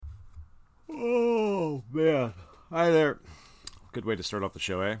Oh, man. Hi there. Good way to start off the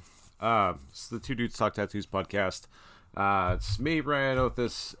show, eh? It's the Two Dudes Talk Tattoos podcast. It's me, Brian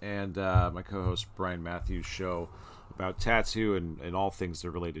Othis, and my co-host, Brian Matthews' show about tattoo and all things that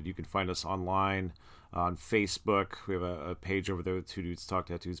are related. You can find us online on Facebook. We have a page over there, the Two Dudes Talk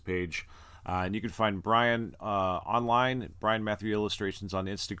Tattoos page. And you can find Brian online, Brian Matthew Illustrations on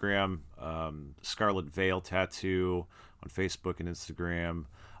Instagram, Scarlet Veil Tattoo on Facebook and Instagram,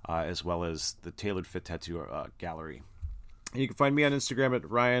 as well as the Tailored Fit Tattoo Gallery. And you can find me on Instagram at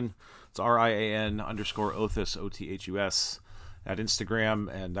Ryan, it's RIAN _ Othus, OTHUS, at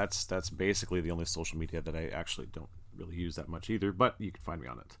Instagram, and that's basically the only social media that I actually don't really use that much either, but you can find me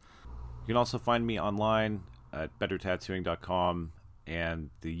on it. You can also find me online at bettertattooing.com and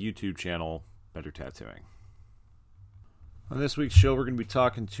the YouTube channel Better Tattooing. On this week's show, we're going to be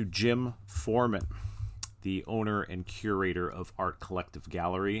talking to Jim Forman, the owner and curator of Art Collective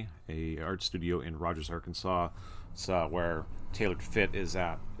Gallery, a art studio in Rogers, Arkansas. It's where Tailored Fit is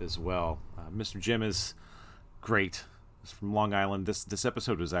at as well. Mr. Jim is great. He's from Long Island. This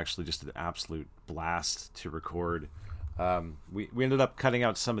episode was actually just an absolute blast to record. We ended up cutting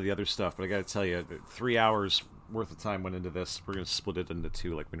out some of the other stuff, but I got to tell you, 3 hours worth of time went into this. We're going to split it into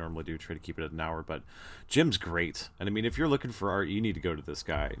two like we normally do, try to keep it at an hour. But Jim's great. And I mean, if you're looking for art, you need to go to this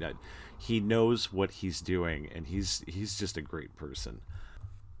guy. He knows what he's doing, and he's just a great person.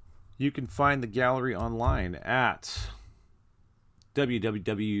 You can find the gallery online at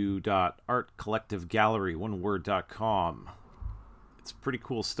www.artcollectivegallery.com. It's pretty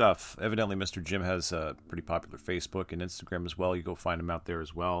cool stuff. Evidently, Mr. Jim has a pretty popular Facebook and Instagram as well. You go find him out there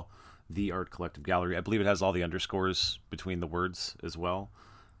as well. The Art Collective Gallery. I believe it has all the underscores between the words as well.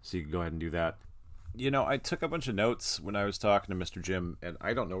 So you can go ahead and do that. You know, I took a bunch of notes when I was talking to Mr. Jim, and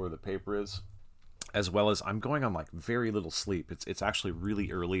I don't know where the paper is. As well as I'm going on like very little sleep. It's actually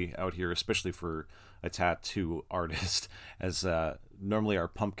really early out here, especially for a tattoo artist, as normally our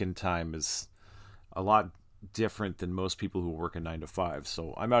pumpkin time is a lot different than most people who work a 9 to 5.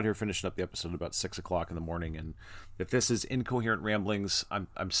 So I'm out here finishing up the episode about 6 o'clock in the morning, and if this is incoherent ramblings,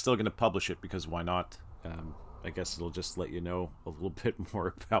 I'm still going to publish it because why not? I guess it'll just let you know a little bit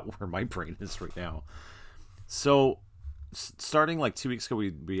more about where my brain is right now. So starting like 2 weeks ago,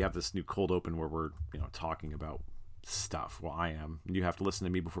 we have this new cold open where we're talking about stuff. Well, I am, and you have to listen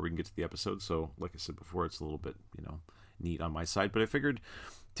to me before we can get to the episode. So like I said before, it's a little bit neat on my side, but I figured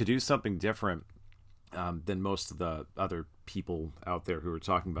to do something different than most of the other people out there who are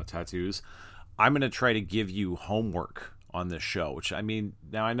talking about tattoos, I'm going to try to give you homework on this show, which I mean,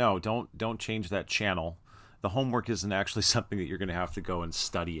 now I know, don't change that channel. The homework isn't actually something that you're going to have to go and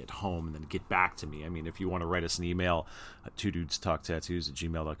study at home and then get back to me. I mean, if you want to write us an email at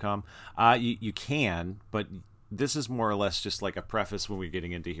twodudestalktattoos@gmail.com, you can, but this is more or less just like a preface when we're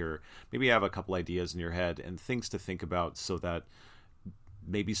getting into here. Maybe you have a couple ideas in your head and things to think about so that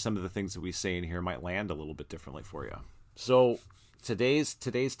maybe some of the things that we say in here might land a little bit differently for you. So today's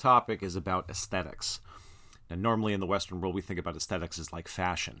topic is about aesthetics. Now, normally in the Western world, we think about aesthetics as like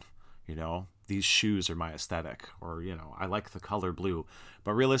fashion. These shoes are my aesthetic, or, I like the color blue.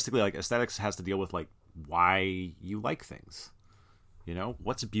 But realistically, like, aesthetics has to deal with like why you like things.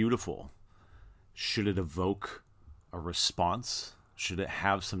 What's beautiful? Should it evoke a response? Should it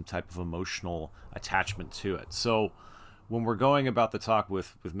have some type of emotional attachment to it? So when we're going about the talk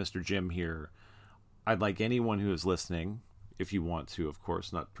with Mr. Jim here, I'd like anyone who is listening, if you want to, of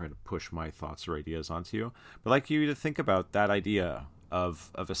course, not trying to push my thoughts or ideas onto you, but I'd like you to think about that idea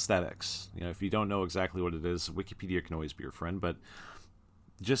of aesthetics. If you don't know exactly what it is, Wikipedia can always be your friend, but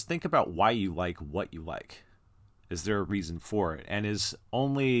just think about why you like what you like. Is there a reason for it? And is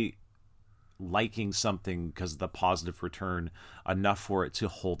only liking something because of the positive return enough for it to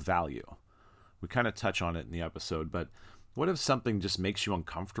hold value? We kind of touch on it in the episode, but what if something just makes you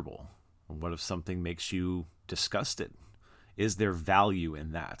uncomfortable? And what if something makes you disgusted? Is there value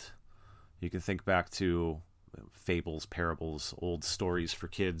in that? You can think back to fables, parables, old stories for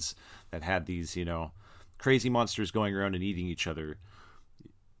kids that had these, crazy monsters going around and eating each other.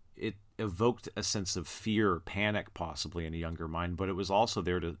 It evoked a sense of fear or panic possibly in a younger mind, but it was also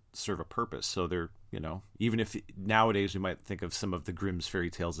there to serve a purpose. So they're, even if nowadays we might think of some of the Grimm's fairy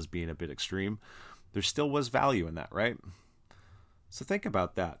tales as being a bit extreme, there still was value in that, right? So think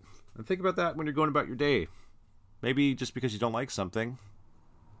about that. And think about that when you're going about your day. Maybe just because you don't like something,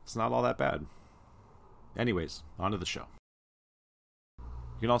 it's not all that bad. Anyways, on to the show.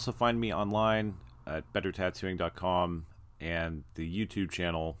 You can also find me online at bettertattooing.com and the YouTube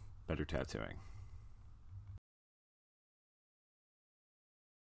channel Better Tattooing.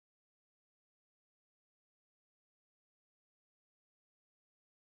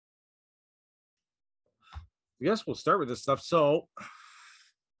 I guess we'll start with this stuff. So,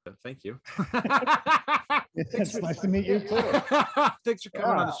 thank you. It's nice to meet you too. Thanks for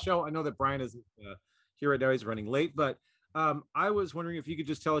coming on the show. I know that Brian isn't here right now; he's running late. But I was wondering if you could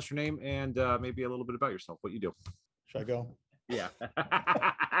just tell us your name and maybe a little bit about yourself, what you do. Should I go? Yeah,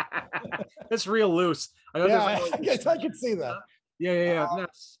 it's real loose. I know I guess I can see that. Yeah.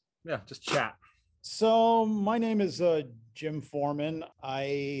 Just chat. So my name is Jim Forman.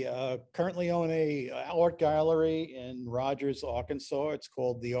 I currently own a art gallery in Rogers, Arkansas. It's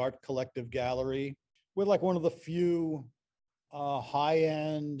called the Art Collective Gallery. We're like one of the few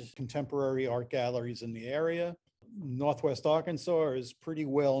high-end contemporary art galleries in the area. Northwest Arkansas is pretty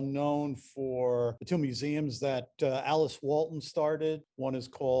well known for the two museums that Alice Walton started. One is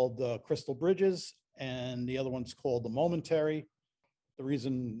called Crystal Bridges, and the other one's called The Momentary. The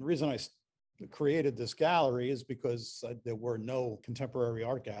reason I created this gallery is because there were no contemporary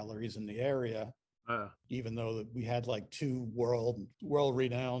art galleries in the area, even though we had like two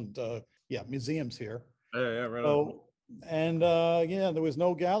world-renowned museums here. Right. So, and there was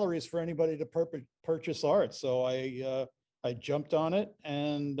no galleries for anybody to purchase art, so I jumped on it,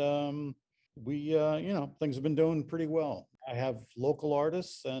 and things have been doing pretty well. I have local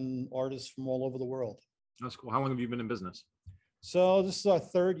artists and artists from all over the world. That's cool. How long have you been in business? So this is our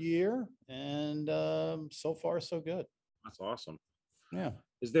third year, and so far so good. That's awesome. Yeah.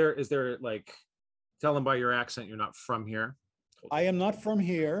 Is there like, tell them by your accent, you're not from here? I am not from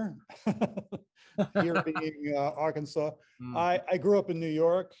here. Here being Arkansas. I grew up in New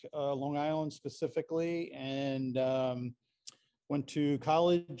York, Long Island specifically, and went to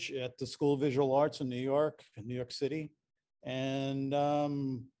college at the School of Visual Arts in New York City, and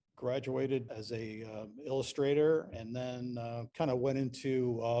graduated as a illustrator, and then kind of went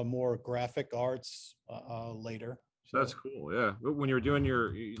into more graphic arts later. So that's cool. Yeah. When you were doing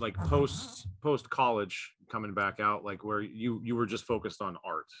your like post college coming back out, like where you were just focused on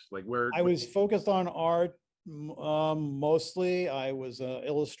art, like where I was focused on art mostly. I was an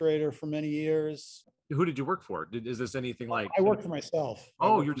illustrator for many years. Who did you work for? Is this anything like? I worked for myself.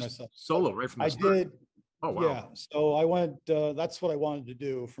 Oh, you're just solo right from the start. I did. Oh, wow. Yeah. So I went, that's what I wanted to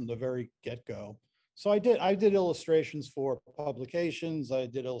do from the very get-go. So I did illustrations for publications. I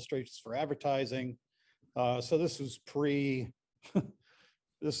did illustrations for advertising. So this was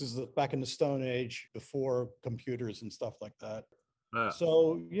this is back in the Stone Age, before computers and stuff like that.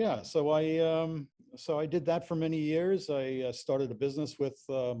 So I did that for many years. I started a business with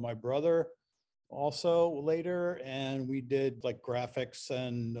my brother also later, and we did like graphics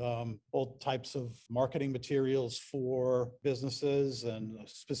and all types of marketing materials for businesses, and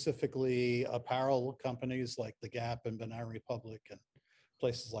specifically apparel companies like the Gap and Banana Republic and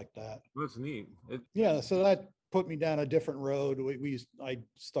places like that. That's neat. So that put me down a different road. I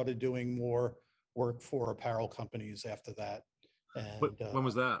started doing more work for apparel companies after that. And when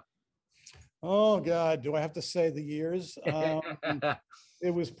was that? Oh God, do I have to say the years?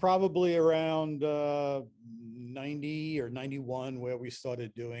 It was probably around 90 or 91 where we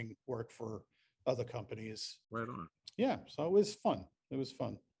started doing work for other companies. Right on. Yeah, so it was fun.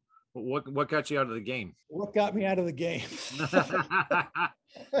 What got you out of the game? What got me out of the game?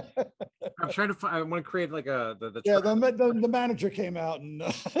 I'm trying to find. I want to create like the manager came out and.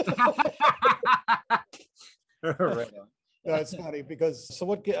 Right on. No, it's funny because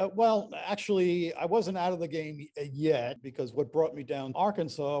actually I wasn't out of the game yet, because what brought me down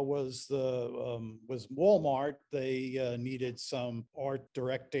Arkansas was was Walmart. They needed some art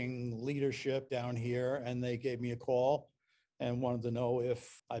directing leadership down here, and they gave me a call and wanted to know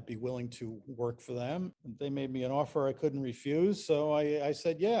if I'd be willing to work for them. They made me an offer I couldn't refuse, so I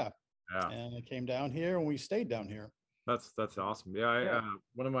said yeah. And I came down here, and we stayed down here. That's awesome. Yeah,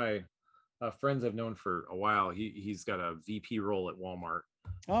 one of my friends I've known for a while, he's got a VP role at Walmart.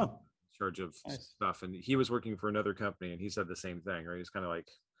 Oh, in charge of stuff, and he was working for another company, and he said the same thing, right? He's kind of like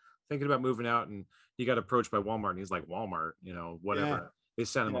thinking about moving out, and he got approached by Walmart, and he's like, Walmart, whatever. Yeah. They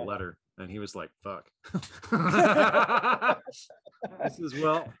sent him a letter, and he was like, fuck. I says,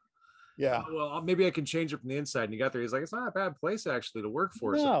 well, maybe I can change it from the inside. And he got there, he's like, it's not a bad place actually to work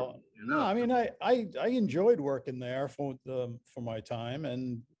for. No, I mean, I enjoyed working there for my time,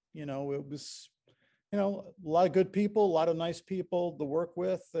 and it was a lot of good people, a lot of nice people to work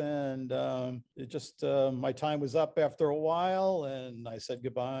with, and it just my time was up after a while, and I said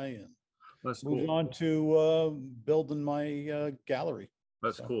goodbye and moved on to building my gallery.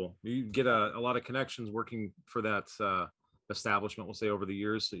 That's cool. You get a lot of connections working for that establishment, we'll say, over the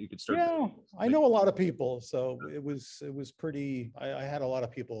years, that you could start. Yeah, I know a lot of people, so it was pretty. I had a lot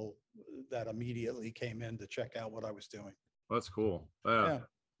of people that immediately came in to check out what I was doing. That's cool. Yeah.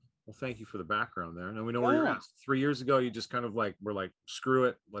 Well, thank you for the background there. And we know where you're Yeah. at. 3 years ago, you just kind of like were like, screw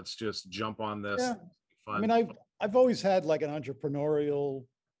it, let's just jump on this. Yeah. I Fun. mean, I've always had like an entrepreneurial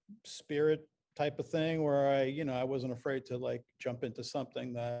spirit type of thing where I wasn't afraid to like jump into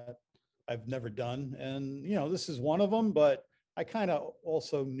something that I've never done. And, this is one of them, but I kind of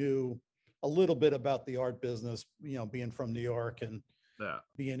also knew a little bit about the art business, being from New York and Yeah.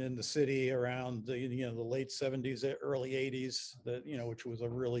 being in the city around the late 70s, early 80s, which was a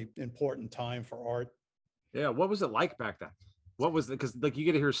really important time for art. Yeah. What was it like back then? What was it? Because like you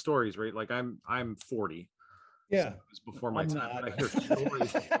get to hear stories, right? Like I'm 40. So Yeah, it was before my I'm time, not. but I hear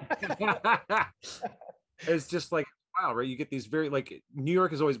stories. It's just like, wow, right? You get these very like New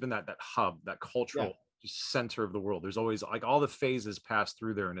York has always been that hub, that Yeah, cultural center of the world. There's always like all the phases pass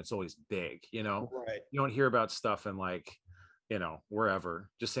through there and it's always big, right, You don't hear about stuff in like, wherever,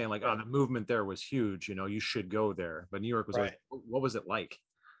 just saying like, oh, right, the movement there was huge, you should go there. But New York was always, right. what was it like?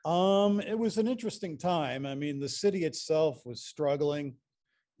 It was an interesting time. I mean, the city itself was struggling,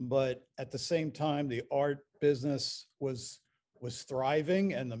 but at the same time, the art business was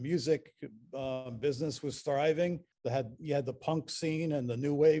thriving, and the music business was thriving. You had the punk scene and the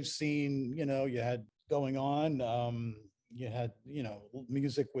new wave scene. You had going on. You had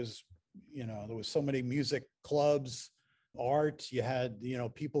music was there was so many music clubs, art. You had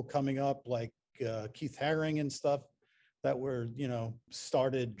people coming up like Keith Haring and stuff that were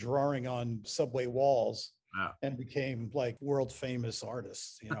started drawing on subway walls Yeah. and became like world famous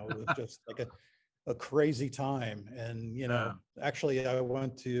artists. It was just like a crazy time. And Yeah. actually, I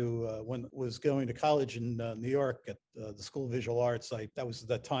went to when was going to college in New York at the School of Visual Arts. That was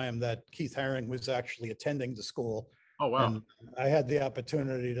the time that Keith Haring was actually attending the school, Oh, wow. and I had the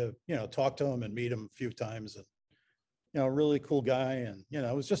opportunity to talk to him and meet him a few times. And really cool guy. And,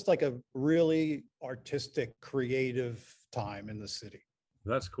 it was just like a really artistic, creative time in the city.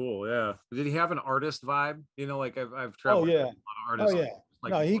 That's cool. Yeah. Did he have an artist vibe? Like I've Oh traveled with a yeah. lot of Oh artists. yeah.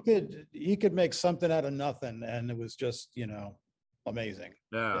 Like, No, he could make something out of nothing. And it was just, amazing.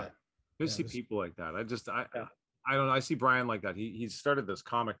 yeah. Yeah. I Yeah. It see was, people like that. yeah. I don't know. I see Brian like that. He started this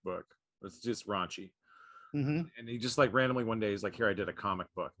comic book. It's just raunchy. Mm-hmm. And he just like randomly one day he's like, here, I did a comic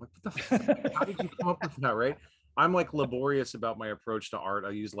book. I'm like, what the fuck? How did you come up with that? Right. I'm like laborious about my approach to art.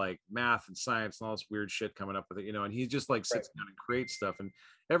 I use like math and science and all this weird shit coming up with it, and he just like Right. sits down and creates stuff. And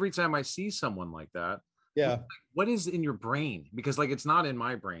every time I see someone like that, Yeah. what is in your brain? Because like it's not in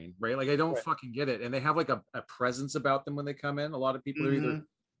my brain, right? Like I don't Right. fucking get it. And they have like a presence about them when they come in. A lot of people are Mm-hmm.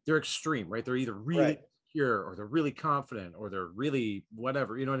 they're extreme, right? They're either really Right. pure or they're really confident or they're really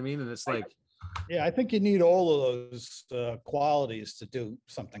whatever, you know what I mean? And it's like, Yeah, I think you need all of those qualities to do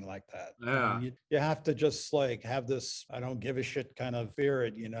something like that. I yeah, mean, you have to just like have this I don't give a shit kind of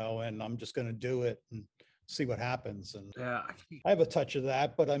spirit, and I'm just going to do it and see what happens. And yeah. I have a touch of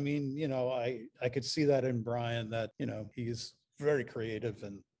that, but I mean, I could see that in Brian that, he's very creative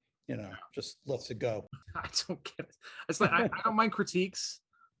and, just lets it go. I don't get it. It's like I don't mind critiques.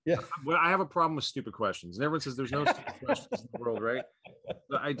 Yeah. But I have a problem with stupid questions. And everyone says there's no stupid questions in the world, right?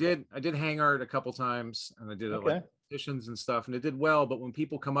 But I did hang art a couple times and I did it like Okay. competitions and stuff and it did well. But when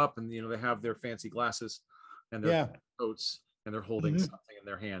people come up and they have their fancy glasses and their Yeah. coats and they're holding Mhm. something in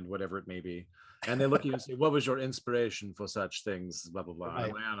their hand, whatever it may be, and they look at you and say, what was your inspiration for such things? Blah blah blah. And I'm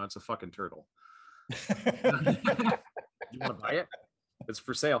Right. like, oh, no, it's a fucking turtle. You want to buy it? It's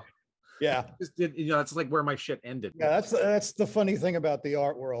for sale. Yeah. Just did it's like where my shit ended. Yeah, that's the funny thing about the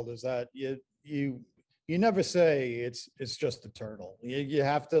art world is that you never say it's just a turtle. You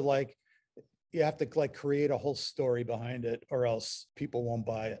have to create a whole story behind it, or else people won't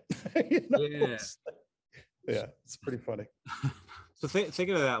buy it. Yeah. Yeah, it's pretty funny. So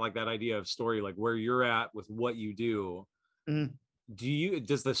thinking of that, like that idea of story, like where you're at with what you do, Mhm.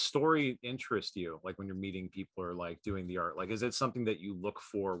 does the story interest you? Like when you're meeting people or like doing the art, like is it something that you look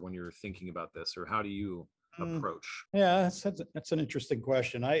for when you're thinking about this, or how do you Mm, approach? Yeah, that's an interesting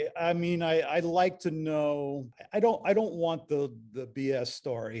question. I mean, I like to know. I don't want the BS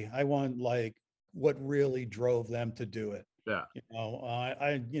story. I want like what really drove them to do it. Yeah.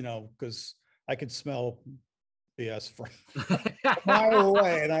 Because I could smell BS from a mile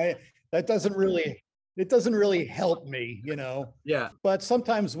away, and that doesn't really help me. Yeah. But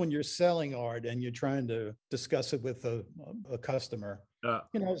sometimes when you're selling art and you're trying to discuss it with a customer, Uh,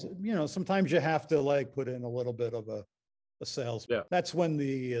 sometimes you have to like put in a little bit of a sales. yeah. That's when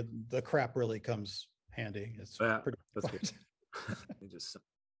the crap really comes handy. It's Yeah. pretty. That's good. He just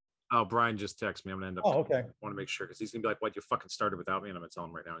Oh, Brian just texted me. I'm gonna end up. Oh, okay. Want to make sure because he's gonna be like, "What? You fucking started without me," and I'm gonna tell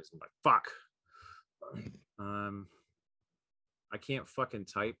him right now. He's gonna be like, "Fuck." I can't fucking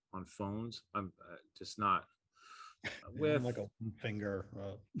type on phones. I'm just not. Yeah, I'm with like a one finger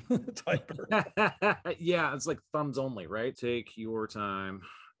typer. yeah, it's like thumbs only, right? Take your time,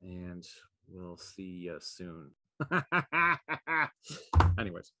 and we'll see you soon.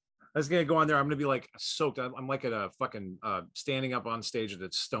 Anyways, I was gonna go on there. I'm gonna be like soaked. I'm like at a fucking standing up on stage at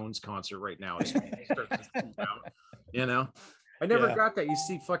a Stones concert right now. It starts to cool out, you know. I never Yeah, got that. You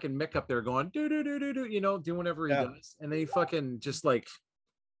see fucking Mick up there going do do do do do, you know, doing whatever he yeah, does, and they fucking just like,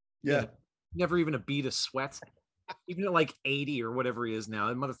 you know, yeah, never even a beat of sweat. Even at like 80 or whatever he is now,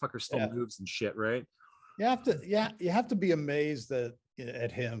 that motherfucker still yeah. moves and shit, right? You have to be amazed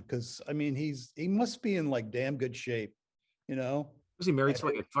at him because I mean he must be in like damn good shape, you know. Was he married And to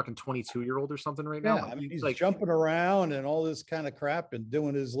like a fucking 22-year-old or something right now? yeah, Like I mean he's he's like jumping around and all this kind of crap and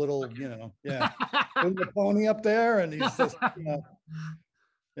doing his little, you know, yeah, putting the pony up there and he's just, you know,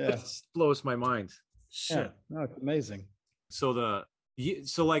 it yeah, blows my mind. yeah. Shit. No, it's amazing. So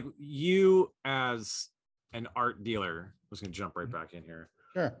so like you as an art dealer, I was gonna jump right back in here.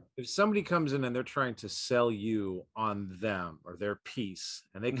 Sure. If somebody comes in and they're trying to sell you on them or their piece,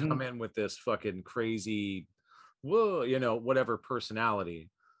 and they Mm-hmm. come in with this fucking crazy, whoa, you know, whatever personality,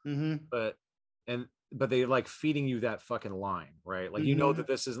 Mm-hmm. but and but they like feeding you that fucking line, right? Like you know Mm-hmm. that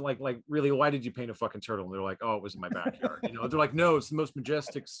this isn't like really, why did you paint a fucking turtle? And they're like, oh, it was in my backyard. You know, they're like, no, it's the most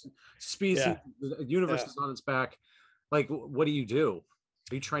majestic species. Yeah. The universe Yeah. is on its back. Like, what do you do?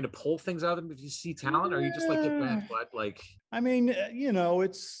 Are you trying to pull things out of them if you see talent? Or are you just like get bad Yeah. blood? Like, I mean, you know,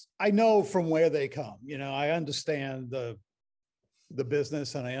 it's I know from where they come. You know, I understand the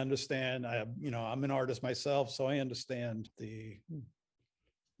business and I understand you know, I'm an artist myself, so I understand the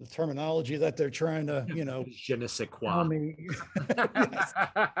terminology that they're trying to, you know, je ne sais tell quoi. me. Yes.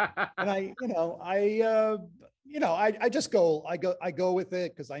 And I just I go with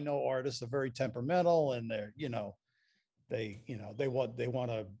it because I know artists are very temperamental and they're, you know, they want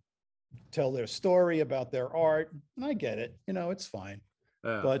to tell their story about their art. And I get it, you know, it's fine.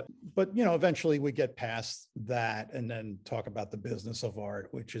 Yeah. But you know, eventually we get past that and then talk about the business of art,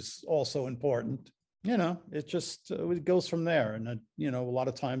 which is also important. You know, it just it goes from there. And you know, a lot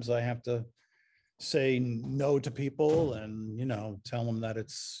of times I have to say no to people and you know tell them that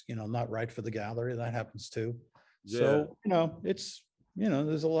it's you know not right for the gallery. That happens too. Yeah. So you know, it's you know,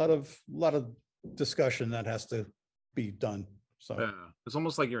 there's a lot of discussion that has to be done. So Yeah. It's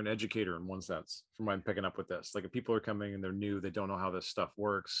almost like you're an educator in one sense, from what I'm picking up with this. Like if people are coming and they're new, they don't know how this stuff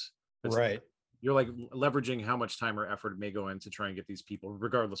works. It's right. you're like leveraging how much time or effort may go in to try and get these people,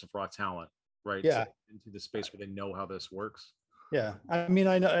 regardless of raw talent, right, Yeah. into the space where they know how this works. Yeah, I mean,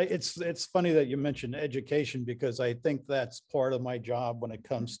 I know it's funny that you mentioned education because I think that's part of my job when it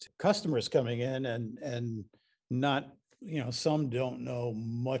comes to customers coming in and not, you know, some don't know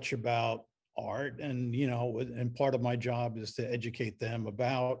much about art and you know and part of my job is to educate them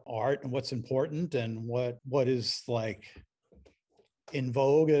about art and what's important and what is like in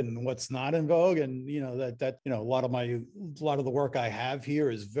vogue and what's not in vogue and you know that you know a lot of the work I have here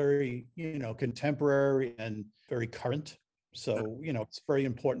is very you know contemporary and very current, so you know it's very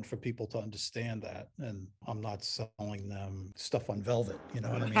important for people to understand that and I'm not selling them stuff on velvet, you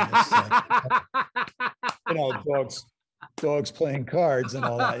know what I mean, it's like you know dogs playing cards and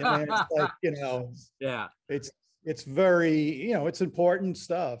all that. I mean it's like you know Yeah. it's it's very you know it's important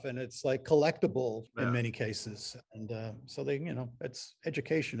stuff and it's like collectible in Yeah. many cases and so they you know it's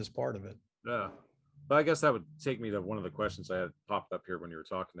education is part of it. Yeah. But I guess that would take me to one of the questions I had popped up here when you were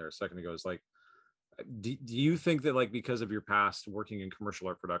talking there a second ago. Is like, do you think that like because of your past working in commercial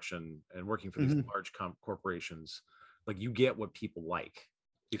art production and working for these Mhm. large corporations, like you get what people like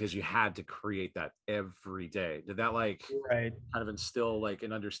because you had to create that every day? Did that like Right. kind of instill like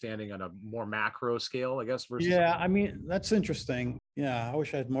an understanding on a more macro scale, I guess, versus Yeah, I mean that's interesting. Yeah, I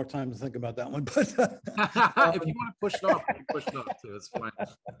wish I had more time to think about that one, but if you want to push it off, we can push it off too. It's fine.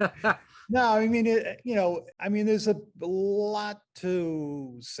 no, I mean you know, I mean there's a lot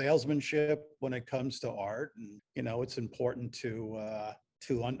to salesmanship when it comes to art, and you know it's important to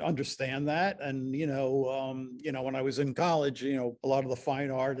understand that. And you know when I was in college, you know, a lot of the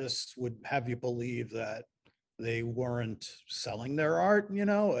fine artists would have you believe that they weren't selling their art, you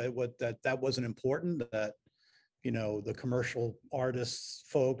know, what that wasn't important, that you know the commercial artists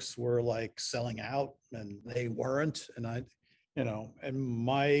folks were like selling out and they weren't. And I you know and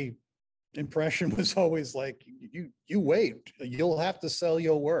my impression was always like you wait, you'll have to sell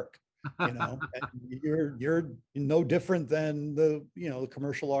your work, you know, and you're no different than the you know the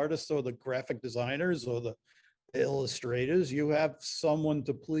commercial artists or the graphic designers or the illustrators. You have someone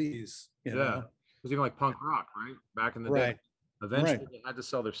to please, you Yeah. know. It was even like punk rock, right? Back in the day. Right. Right. Eventually they had to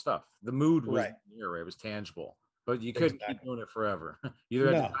sell their stuff. The mood was Right. here, right? It was tangible. But you couldn't keep Exactly. doing it forever. You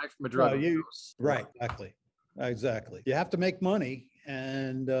either had to No, die from a drug no, you overdose or right, exactly. Exactly. You have to make money,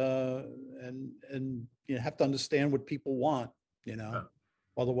 and you have to understand what people want, you Yeah. know,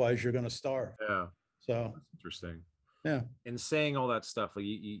 otherwise you're going to starve. Yeah. So, That's interesting. yeah. And saying all that stuff, like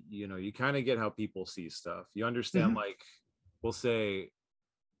you know, you kind of get how people see stuff. You understand, Mhm. like, we'll say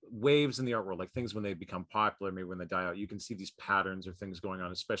waves in the art world, like things when they become popular, maybe when they die out, you can see these patterns or things going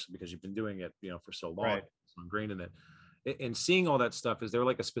on, especially because you've been doing it, you know, for so long, Right. so ingrained in it. And seeing all that stuff, is there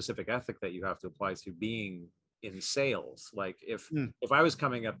like a specific ethic that you have to apply to being in sales? Like Mm. if I was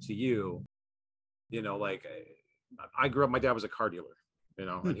coming up to you, you know, like I grew up, my dad was a car dealer, you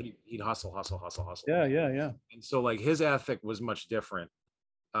know, and Mm. he'd hustle, hustle, hustle, hustle. Yeah. Yeah. Yeah. And so like his ethic was much different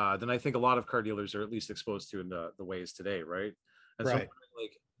than I think a lot of car dealers are at least exposed to in the ways today, right? And so I'm Right. wondering,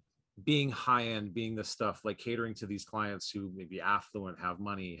 like, being high end, being the stuff like catering to these clients who may be affluent, have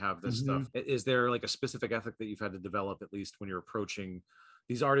money, have this Hmm. stuff. Is there like a specific ethic that you've had to develop, at least when you're approaching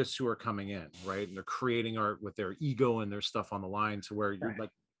these artists who are coming in, right? And they're creating art with their ego and their stuff on the line, to where you're Right.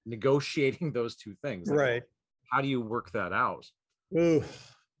 like negotiating those two things. Like, Right. how do you work that out? Ooh.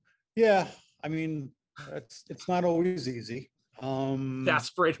 Yeah. I mean, it's not always easy.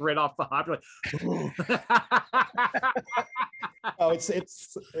 Exasperate right off the hop. Like, Oh,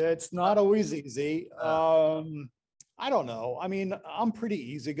 it's not always easy. I don't know. I mean, I'm pretty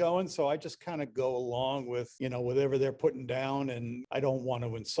easygoing, so I just kind of go along with, whatever they're putting down, and I don't want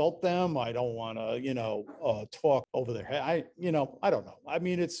to insult them. I don't want to, talk over their head. I don't know. I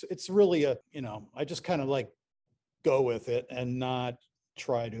mean, it's really I just kind of like go with it and not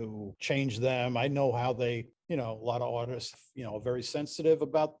try to change them. I know how they, a lot of artists, are very sensitive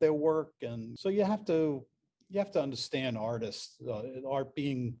about their work, and so you have to understand artists. Art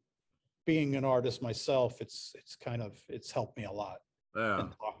being an artist myself, it's helped me a lot yeah,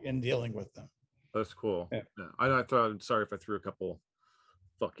 in dealing with them. that's cool. Yeah. Yeah. I thought, I'm sorry if I threw a couple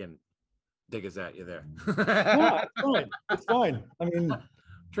fucking diggers at you there. No, it's fine. It's fine. I mean,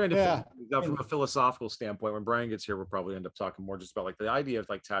 Trying to figure yeah. things out I from mean, a philosophical standpoint. When Brian gets here, we'll probably end up talking more just about like the idea of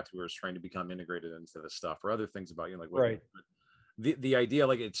like tattooers trying to become integrated into this stuff, or other things about, you know, like what right. the idea,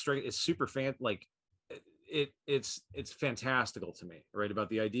 like it's straight, it's super fan, like it's fantastical to me, right? About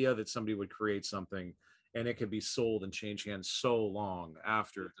the idea that somebody would create something and it could be sold and change hands so long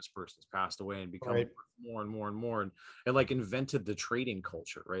after this person's passed away, and become Right. more and more and more, and like invented the trading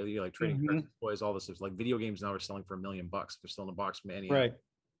culture, right? You like trading cards, Hmm. toys, all this stuff. Like video games now are selling for $1 million. They're still in the box from NES. Right.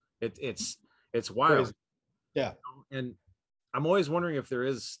 It's wild. Crazy. Yeah. And I'm always wondering if there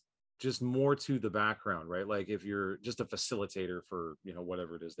is just more to the background, right? Like if you're just a facilitator for, you know,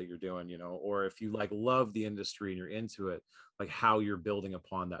 whatever it is that you're doing, you know, or if you like love the industry and you're into it, like how you're building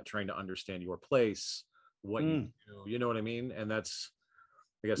upon that, trying to understand your place, what you Mm. do, you know what I mean? And that's,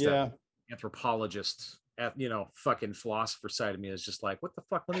 I guess, that Yeah. anthropologist, you know, fucking philosopher side of me is just like, what the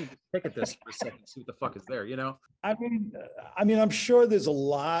fuck? Let me just pick at this for a second, see what the fuck is there, you know? I'm sure there's a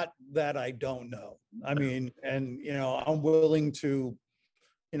lot that I don't know. And I'm willing to,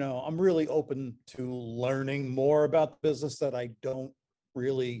 I'm really open to learning more about the business that I don't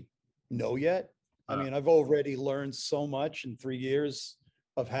really know yet. Uh, I've already learned so much in 3 years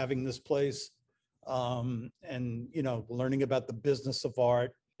of having this place. And, learning about the business of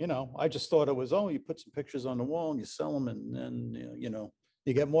art. I just thought it was, oh, you put some pictures on the wall and you sell them, and then,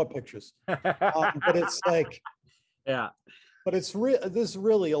 you get more pictures. But it's like, yeah. there's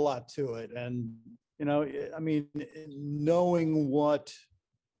really a lot to it. And, I mean, knowing what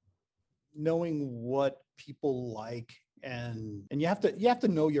people like, and you have to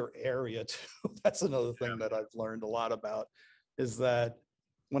know your area too. That's another thing that I've learned a lot about, is that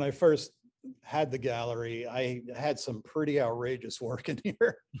when I first had the gallery, I had some pretty outrageous work in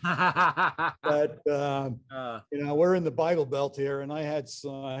here. But we're in the Bible Belt here, and I had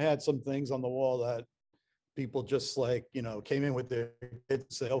some things on the wall that people just like, came in with their kids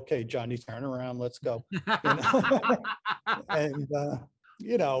and say, okay, Johnny, turn around, let's go.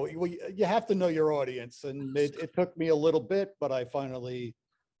 you know and you have to know your audience, and it took me a little bit, but I finally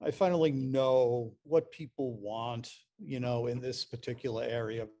know what people want, in this particular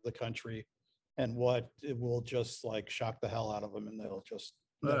area of the country, and what it will just like shock the hell out of them, and they'll just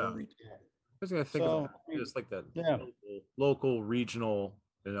never Yeah. return. I was gonna think of So that. Just like that yeah. local, regional,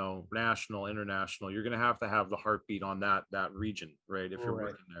 you know, national, international. You're gonna have to have the heartbeat on that region, right? If you're Right.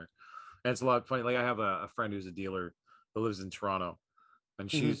 working there. And it's a lot funny. Like I have a friend who's a dealer that lives in Toronto, and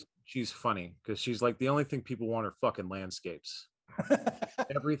Mhm. she's funny because she's like, the only thing people want are fucking landscapes.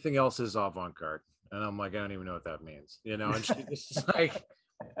 Everything else is avant-garde. And I'm like, I don't even know what that means, you know. And she just like,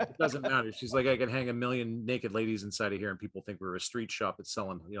 it doesn't matter. She's like, I can hang a million naked ladies inside of here, and people think we're a street shop that's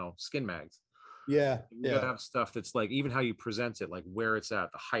selling, you know, skin mags. Yeah. You gotta have stuff that's like even how you present it, like where it's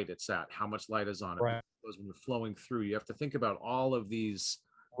at, the height it's at, how much light is on it. Right. Because when you're flowing through, you have to think about all of these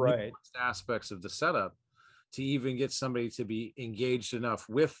Right. aspects of the setup to even get somebody to be engaged enough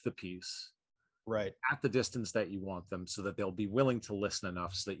with the piece Right. at the distance that you want them, so that they'll be willing to listen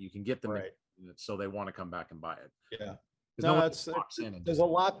enough so that you can get them Right. so they want to come back and buy it. Yeah. No, There's a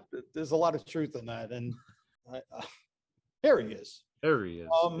lot of truth in that. And here he is. There he is.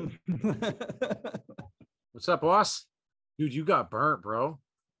 What's up, boss? Dude, you got burnt, bro.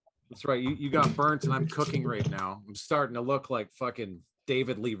 That's right. You got burnt, and I'm cooking right now. I'm starting to look like fucking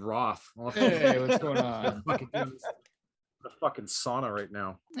David Lee Roth. Hey, what's going on? The fucking sauna right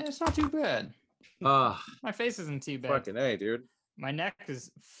now. Yeah, it's not too bad. My face isn't too bad. Fucking hey, dude. My neck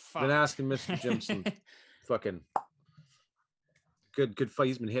is fucked. Been asking Mr. Jimson fucking good fight.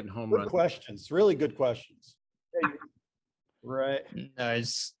 He's been hitting home runs. Questions, really good questions. Right.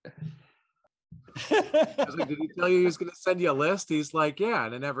 Nice. I was like, did he tell you he was going to send you a list? He's like, yeah,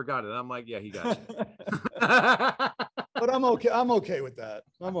 and I never got it. I'm like, yeah, he got you. But I'm okay. I'm okay with that.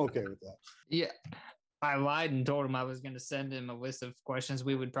 Yeah. I lied and told him I was going to send him a list of questions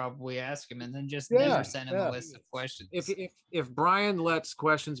we would probably ask him, and then just never send him a list of questions. If Brian lets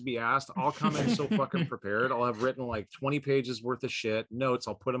questions be asked, I'll come in so fucking prepared. I'll have written like 20 pages worth of shit, notes.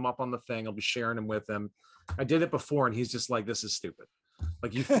 I'll put them up on the thing. I'll be sharing them with him. I did it before, and he's just like, this is stupid.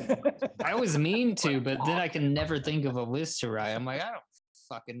 Like you. I was mean to, but then I can never think of a list to write. I'm like, I don't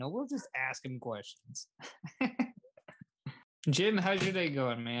fucking know. We'll just ask him questions. Jim, how's your day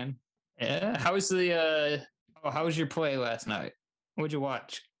going, man? Yeah. How was your play last night? What'd you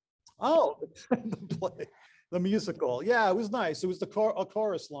watch? Oh, the play, the musical. Yeah, it was nice. It was a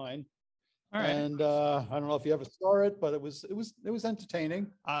chorus line. All right. And I don't know if you ever saw it, but it was entertaining.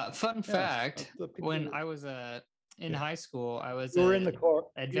 Fun fact: when I was in high school, I was you were in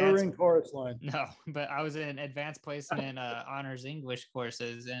chorus line. No, but I was in advanced placement honors English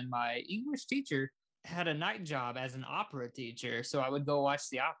courses, and my English teacher had a night job as an opera teacher, so I would go watch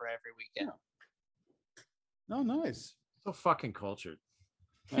the opera every weekend. Oh, nice. So fucking cultured.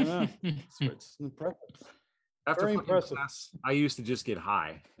 I know. It's impressive. After Very impressive. Class, I used to just get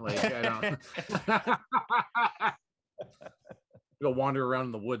high. Like I don't go wander around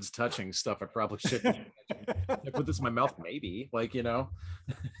in the woods touching stuff I probably shouldn't. I put this in my mouth, maybe. Like, you know.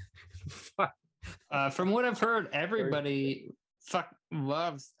 From what I've heard, everybody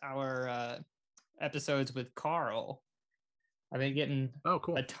loves our episodes with Carl. I've been getting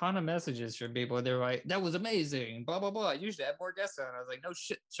a ton of messages from people. They're like, that was amazing, blah, blah, blah. Usually I have more guests on. I was like, no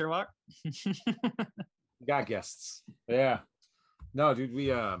shit, Sherlock. Got guests. Yeah. No, dude, we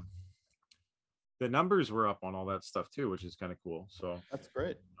the numbers were up on all that stuff too, which is kind of cool. So that's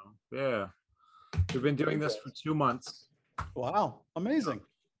great. Yeah. We've been doing this for 2 months. Wow. Amazing.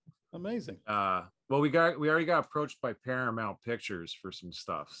 Well, we already got approached by Paramount Pictures for some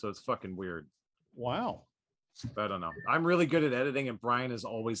stuff, so it's fucking weird. Wow. I don't know. I'm really good at editing, and Brian is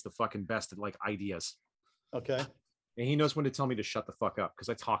always the fucking best at like ideas. Okay. And he knows when to tell me to shut the fuck up because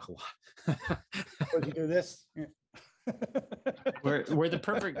I talk a lot. Would you do this? Yeah. We're the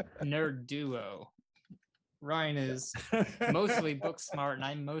perfect nerd duo. Ryan is mostly book smart, and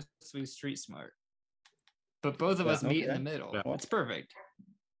I'm mostly street smart. But both of us meet in the middle. Yeah. It's perfect.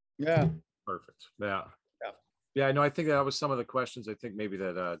 Yeah. Perfect. Yeah. Yeah, I know. I think that was some of the questions. I think maybe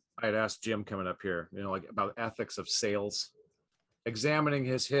that I had asked Jim coming up here, you know, like about ethics of sales, examining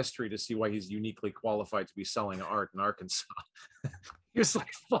his history to see why he's uniquely qualified to be selling art in Arkansas. He was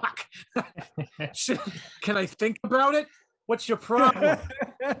like, fuck. Can I think about it? What's your problem?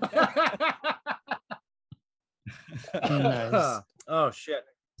 Nice. Oh, shit.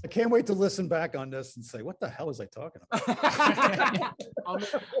 I can't wait to listen back on this and say, what the hell was I talking about?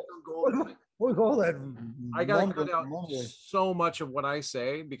 What was all that? I gotta cut out so much of what I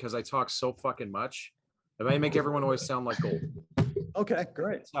say because I talk so fucking much. It might make everyone always sound like gold. Okay,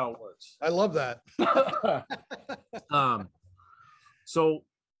 great. That's how it works. I love that. So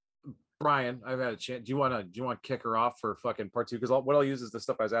Brian, I've had a chance. Do you want to kick her off for fucking part 2? Because what I'll use is the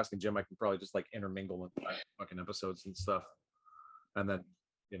stuff I was asking Jim. I can probably just like intermingle in fucking episodes and stuff, and then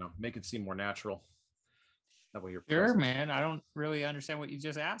make it seem more natural. That way you're sure, present. Man. I don't really understand what you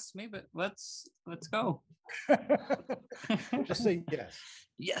just asked me, but let's go. Just say yes.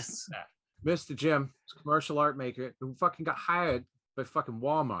 Yes. Mr. Jim, commercial art maker who fucking got hired by fucking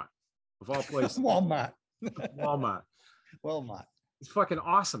Walmart of all places. Walmart. It's fucking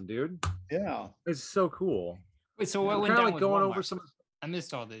awesome, dude. Yeah. It's so cool. Wait, so what went down like with going Walmart? over some. I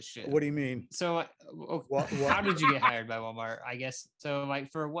missed all this shit. What do you mean? So, how did you get hired by Walmart? I guess so. Like,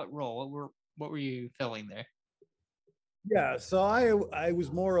 for what role? What were you filling there? Yeah, so I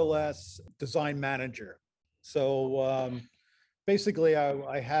was more or less design manager. So basically,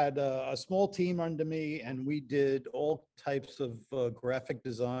 I had a small team under me, and we did all types of graphic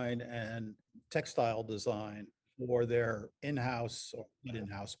design and textile design for their in-house, or not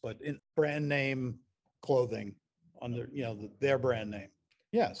in-house, but in brand name clothing under, their brand name.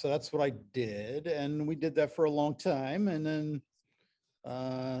 Yeah, so that's what I did, and we did that for a long time, and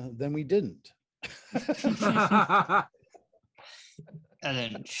then we didn't. And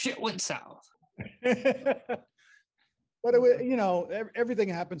then shit went south. But everything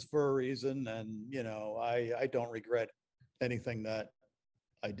happens for a reason, and I don't regret anything that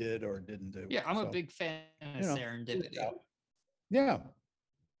I did or didn't do. Yeah, I'm a big fan of serendipity. Yeah,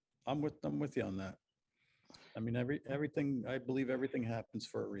 I'm with you on that. I mean, everything. I believe everything happens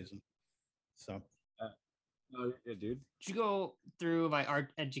for a reason. So. Oh, yeah, dude. Did you go through like art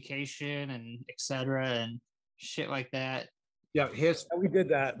education and etc. and shit like that? Yeah, we did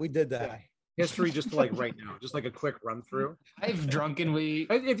that. Yeah. History, just like right now, just like a quick run through. I've drunkenly,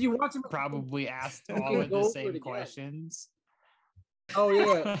 if you want to, probably asked all of the same questions. Oh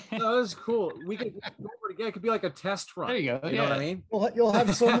yeah, no, that's cool. We could go over it again. It could be like a test run. There you go. You know what I mean? Well, you'll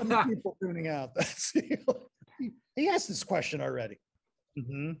have so many people tuning out. He asked this question already.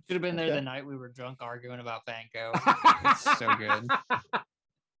 Mm-hmm. Should have been there the night we were drunk arguing about Van Gogh. It's so good.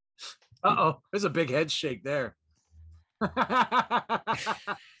 Uh-oh, there's a big head shake there.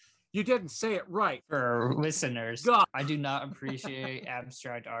 You didn't say it right. For listeners, God. I do not appreciate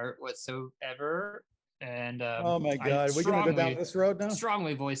abstract art whatsoever. And oh my God, we're going to go down this road now?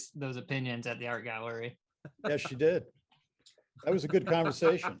 Strongly voiced those opinions at the art gallery. Yes, you did. That was a good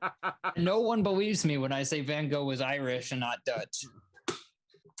conversation. No one believes me when I say Van Gogh was Irish and not Dutch.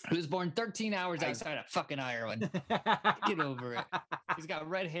 He was born 13 hours outside of fucking Ireland. Get over it. He's got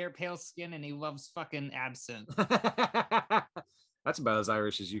red hair, pale skin, and he loves fucking absinthe. That's about as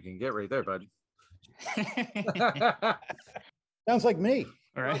Irish as you can get right there, bud. Sounds like me.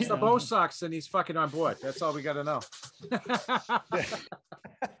 All right. It's the bow socks and he's fucking on board. That's all we got to know.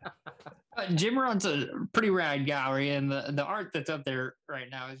 Jim runs a pretty rad gallery, and the art that's up there right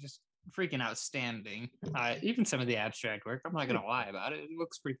now is just freaking outstanding. Even some of the abstract work, I'm not gonna lie about it. It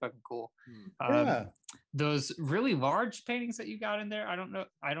looks pretty fucking cool. Yeah. Those really large paintings that you got in there, I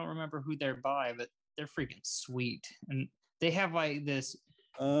don't remember who they're by, but they're freaking sweet. And they have like this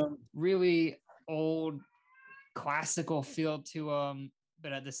really old classical feel to them,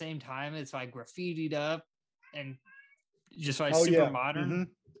 but at the same time, it's like graffitied up and just like super modern. Mm-hmm.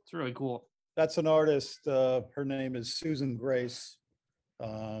 It's really cool. That's an artist. Her name is Susan Grace.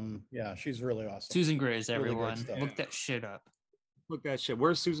 Yeah, she's really awesome. Susan Grace, everyone. Really look that shit up. Look that shit.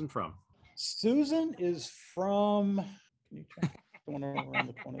 Where's Susan from? Susan is from. Can you check?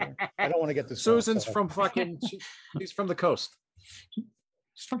 I don't want to get this. Susan's from fucking. She's from the coast.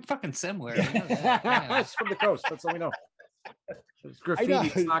 She's from fucking somewhere. It's from the coast. That's all we know. Graffiti.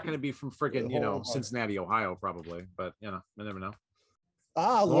 It's not going to be from friggin' Cincinnati, Ohio, probably. But I never know.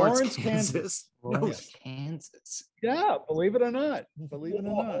 Lawrence, Kansas. Lawrence, Kansas. Yeah, believe it or not.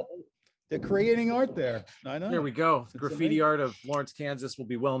 They're creating art there. I know. There we go. It's graffiti amazing. Art of Lawrence, Kansas will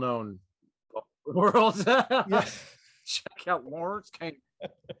be well known world. Yeah. Check out Lawrence, Kansas.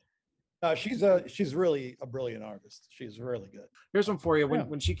 She's really a brilliant artist. She's really good. Here's one for you.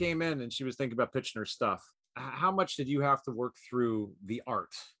 When she came in and she was thinking about pitching her stuff, how much did you have to work through the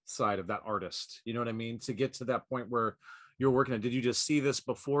art side of that artist? You know what I mean? To get to that point where you're working on, did you just see this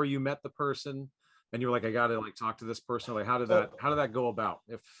before you met the person and you're like, I gotta like talk to this person? Like, how did that go about?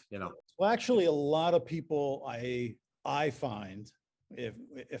 If well, actually a lot of people I find,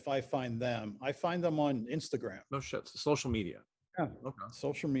 if I find them on Instagram. No shit. Social media. Yeah. Okay.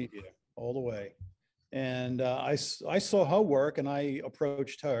 Social media all the way. And I saw her work and I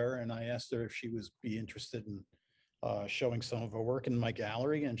approached her and I asked her if she was be interested in showing some of her work in my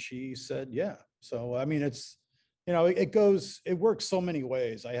gallery. And she said, yeah. So, I mean, it's, it works so many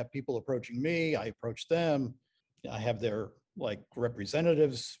ways. I have people approaching me, I approach them. I have their like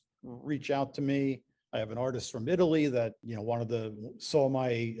representatives reach out to me. I have an artist from Italy that, saw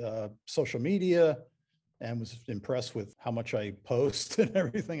my social media and was impressed with how much I post and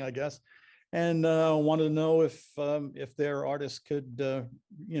everything, I guess. And wanted to know if their artist could,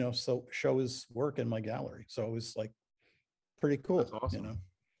 show his work in my gallery. So it was like pretty cool. That's awesome.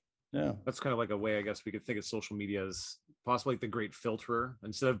 Yeah, that's kind of like a way, I guess, we could think of social media as possibly like the great filterer.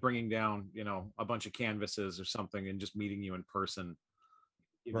 Instead of bringing down, a bunch of canvases or something and just meeting you in person,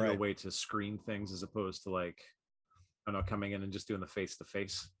 give you a way to screen things as opposed to like, I don't know, coming in and just doing the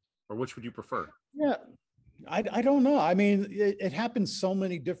face-to-face. Or which would you prefer? Yeah, I don't know. I mean, it happens so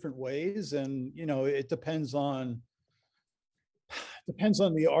many different ways, and it depends on Depends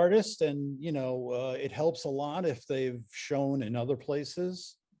on the artist, and it helps a lot if they've shown in other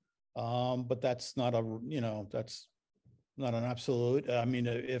places. But that's not that's not an absolute. I mean,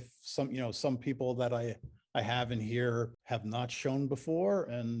 if some people that I have in here have not shown before,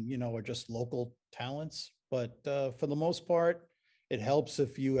 and are just local talents. But for the most part, it helps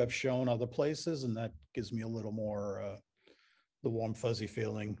if you have shown other places, and that gives me a little more the warm fuzzy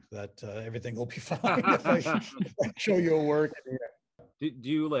feeling that everything will be fine if I show your work. Do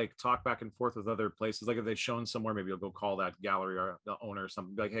you like talk back and forth with other places? Like if they've shown somewhere, maybe you'll go call that gallery or the owner or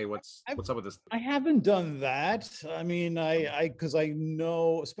something. Like, hey, what's up with this? I haven't done that. I mean, because I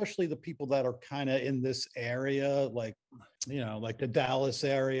know, especially the people that are kind of in this area, like the Dallas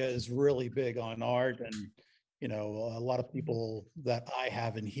area is really big on art, and a lot of people that I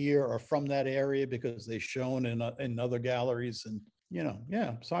have in here are from that area because they've shown in other galleries, and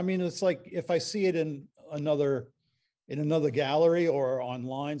yeah. So I mean, it's like if I see it in another gallery or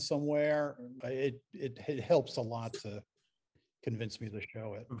online somewhere, it helps a lot to convince me to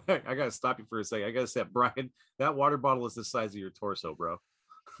show it. I gotta stop you for a second. I gotta say, Brian, that water bottle is the size of your torso, bro.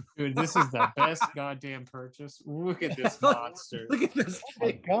 Dude, this is the best goddamn purchase. Look at this monster. Look at this. Oh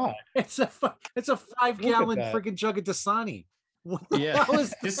my God. It's a 5-gallon freaking jug of Dasani. What the hell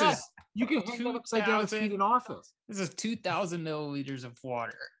is this? That? Is you can hang that upside down and feed an office. This is 2,000 milliliters of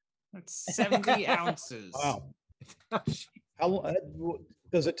water. That's 70 ounces. Wow. How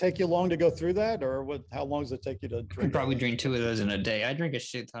does it take you long to go through that, or what? How long does it take you to drink? I probably drink 2 of those in a day. I drink a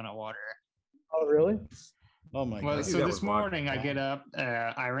shit ton of water. Oh, really? Oh my God. So this morning water. I get up,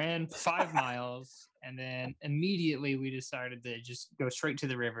 I ran 5 miles, and then immediately we decided to just go straight to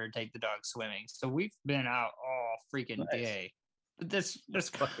the river and take the dog swimming. So we've been out all freaking day. But that's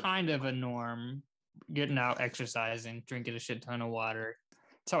kind of a norm, getting out, exercising, drinking a shit ton of water.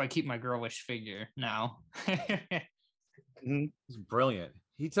 That's how I keep my girlish figure now. It's brilliant.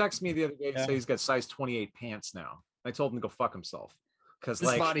 He texted me the other day to say he's got size 28 pants now. I told him to go fuck himself because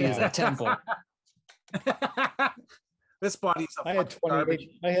this body is a temple. This body's a I had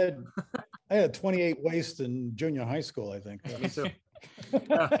 28. I had 28 waist in junior high school, I think. Me too.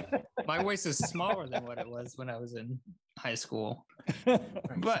 My waist is smaller than what it was when I was in high school.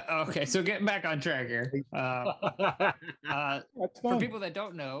 But okay, so getting back on track here. For people that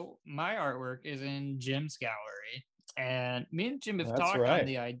don't know, my artwork is in Jim's gallery, and me and Jim have talked on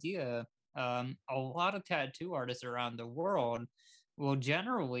the idea. A lot of tattoo artists around the world will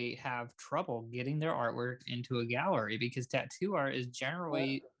generally have trouble getting their artwork into a gallery because tattoo art is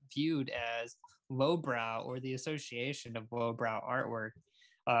generally viewed as lowbrow, or the association of lowbrow artwork.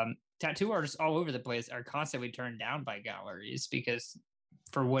 Tattoo artists all over the place are constantly turned down by galleries because,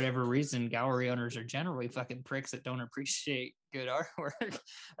 for whatever reason, gallery owners are generally fucking pricks that don't appreciate good artwork.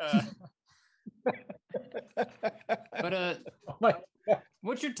 But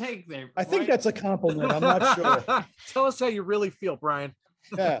what's your take there? I think that's a compliment. I'm not sure. Tell us how you really feel, Brian.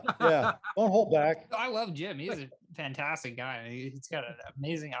 Yeah. Don't hold back. I love Jim. He's a fantastic guy. He's got an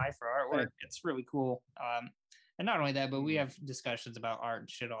amazing eye for artwork. It's really cool. And not only that, but we have discussions about art and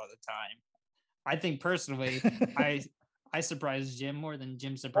shit all the time. I think personally, I surprised Jim more than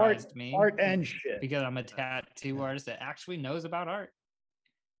Jim surprised me. Art and shit. Because I'm a tattoo artist that actually knows about art.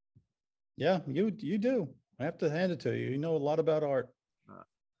 Yeah, you do. I have to hand it to you. You know a lot about art.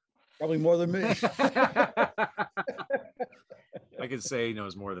 Probably more than me. I could say he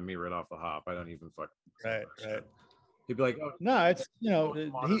knows more than me right off the hop. I don't even fuck. Right. He'd be like, oh. No, it's,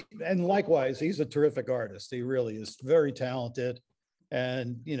 and likewise, he's a terrific artist. He really is very talented.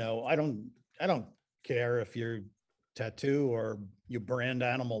 And, I don't care if you're tattoo or you brand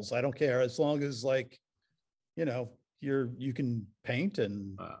animals. I don't care, as long as you can paint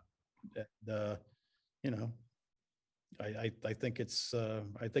and I think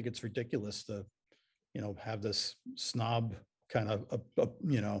it's ridiculous to have this snob kind of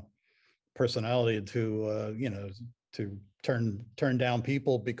personality to turn down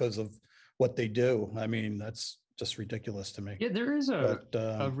people because of what they do. I mean, that's just ridiculous to me. Yeah, there is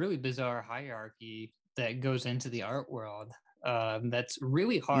a really bizarre hierarchy that goes into the art world that's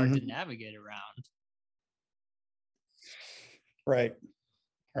really hard to navigate around. Right.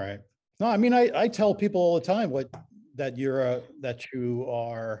 No, I mean, I tell people all the time that you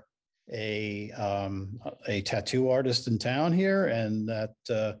are a tattoo artist in town here, and that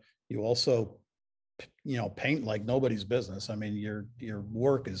you also paint like nobody's business. I mean, your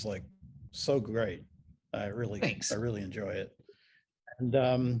work is like so great. Thanks. I really enjoy it.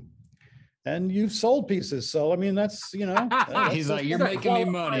 And you've sold pieces, so I mean that's he's like, you're making me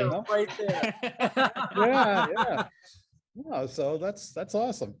money right there. yeah. So that's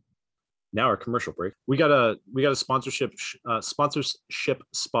awesome. Now our commercial break. We got a sponsorship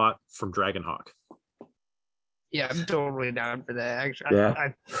spot from Dragonhawk. Yeah, I'm totally down for that. Actually,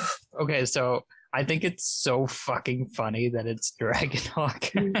 yeah. Okay, so I think it's so fucking funny that it's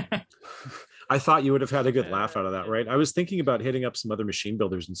Dragonhawk. I thought you would have had a good laugh out of that, right? I was thinking about hitting up some other machine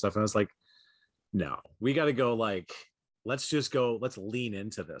builders and stuff, and I was like, no, we got to go like, let's lean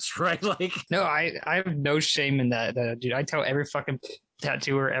into this, right? Like, no, I have no shame in that, dude. I tell every fucking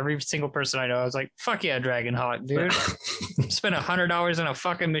tattooer, every single person I know, I was like, fuck yeah, Dragonhawk, dude. Spend $100 on a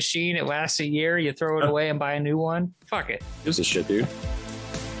fucking machine, it lasts a year, you throw it away and buy a new one. Fuck it. Gives a shit, dude.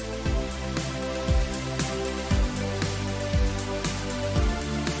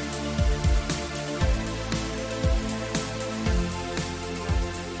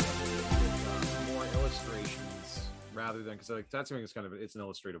 Rather than, because like tattooing is it's an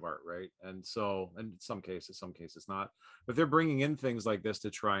illustrative art, right? And so, and some cases not, but they're bringing in things like this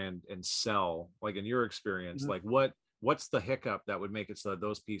to try and sell. Like in your experience, like what's the hiccup that would make it so that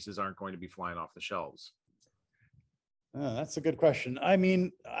those pieces aren't going to be flying off the shelves? That's a good question. I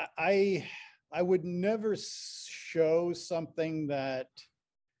mean, I would never show something that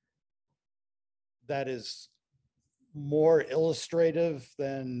is more illustrative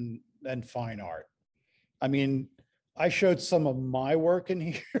than fine art. I mean, I showed some of my work in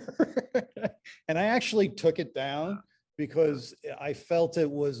here and I actually took it down because I felt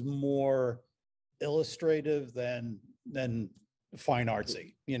it was more illustrative than fine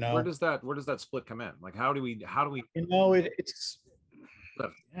artsy, you know. Where does that split come in? Like, how do we you know, it's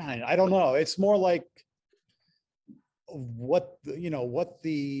I don't know. It's more like what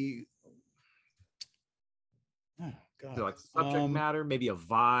the oh God. Like subject matter, maybe a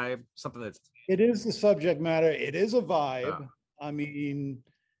vibe, something that's. It is the subject matter. It is a vibe. I mean,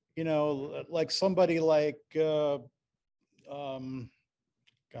 you know, like somebody like, God, drawing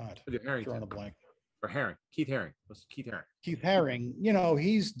a blank. Or Herring, Keith Haring. Keith Haring, you know,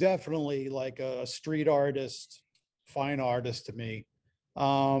 he's definitely like a street artist, fine artist to me.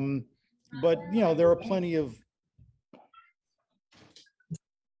 But you know, there are plenty of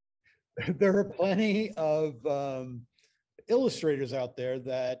illustrators out there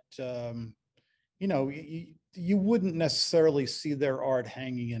that you know, you wouldn't necessarily see their art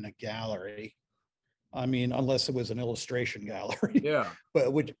hanging in a gallery. I mean, unless it was an illustration gallery. Yeah.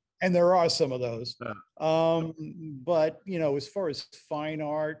 And there are some of those. Yeah. But you know, as far as fine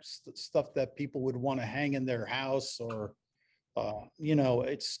art stuff that people would want to hang in their house, or you know,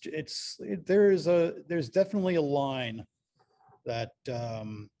 there's definitely a line that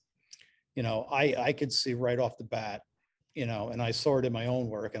you know, I could see right off the bat, you know, and I saw it in my own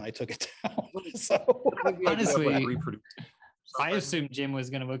work and I took it down. So honestly, I assumed Jim was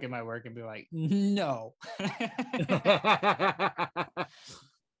going to look at my work and be like, no.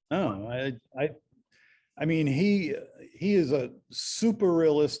 No, I mean, he is a super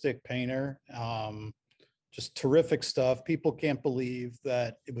realistic painter. Just terrific stuff. People can't believe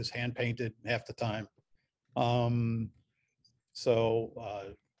that it was hand painted half the time.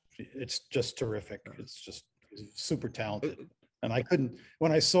 So it's just terrific. It's just super talented. And I couldn't,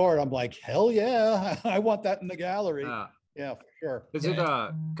 when I saw it, I'm like, hell yeah, I want that in the gallery. Yeah, for sure. Does it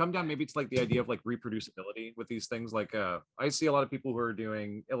come down maybe to like the idea of like reproducibility with these things? Like I see a lot of people who are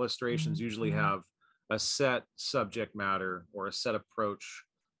doing illustrations usually have a set subject matter or a set approach.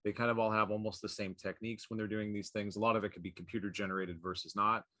 They kind of all have almost the same techniques when they're doing these things. A lot of it could be computer generated versus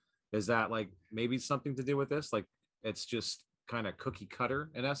not. Is that like maybe something to do with this? Like it's just kind of cookie cutter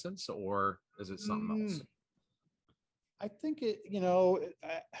in essence, or is it something else? I think it, you know,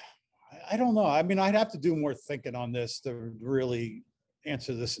 I don't know. I mean, I'd have to do more thinking on this to really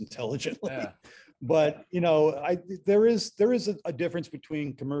answer this intelligently. Yeah. But you know, there is a difference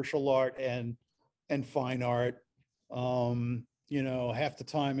between commercial art and fine art. You know, half the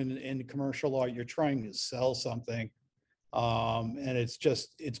time in commercial art, you're trying to sell something, and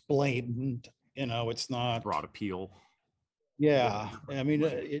it's blatant. You know, it's not broad appeal. Yeah, I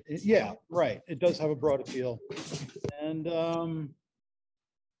mean, yeah, right. It does have a broad appeal, and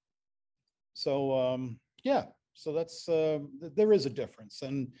yeah. So that's there is a difference,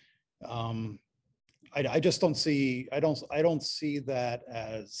 and I just don't see I don't see that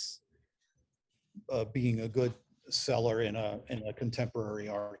as being a good seller in a contemporary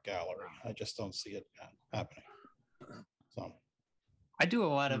art gallery. I just don't see it happening. So. I do a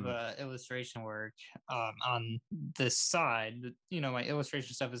lot of illustration work on this side. You know, my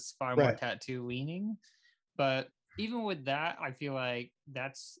illustration stuff is far more tattoo leaning, but even with that, I feel like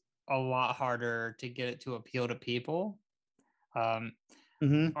that's a lot harder to get it to appeal to people. On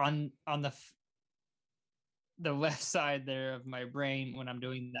the the left side there of my brain when I'm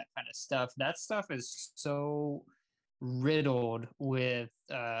doing that kind of stuff. That stuff is so riddled with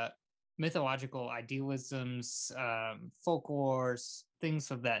mythological idealisms, folklores,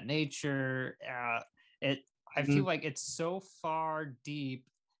 things of that nature. I feel like it's so far deep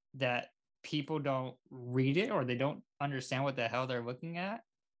that people don't read it or they don't understand what the hell they're looking at.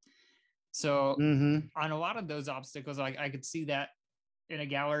 So on a lot of those obstacles, I could see that in a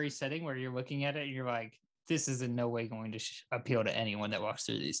gallery setting where you're looking at it and you're like, this is in no way going to appeal to anyone that walks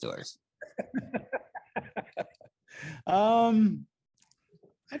through these doors. I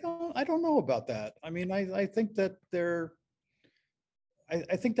don't know about that. I mean, I think that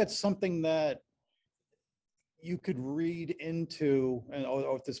I think that's something that you could read into, and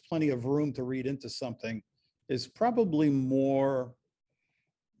or if there's plenty of room to read into something, is probably more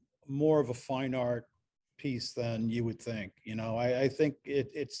of a fine art piece than you would think. You know, I think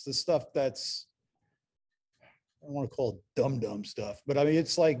it's the stuff that's, I don't want to call it dumb stuff, but I mean,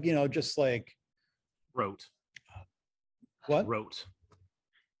 it's like, you know, just like rote. What? Rote.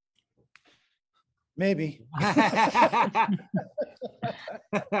 Maybe.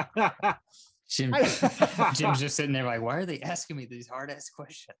 Jim's just sitting there like, why are they asking me these hard ass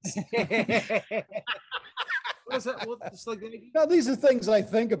questions? What is that? Well, it's like, no, these are things I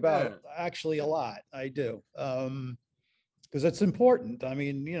think about actually a lot. I do, because it's important. I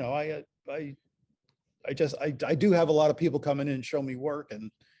mean, you know, I do have a lot of people come in and show me work, and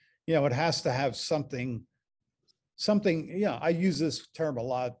you know, it has to have something. Yeah, I use this term a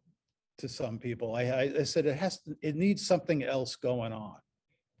lot to some people. I said it needs something else going on,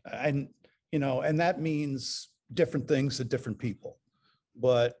 and you know, and that means different things to different people,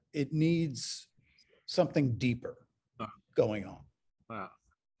 but it needs something deeper going on. Wow,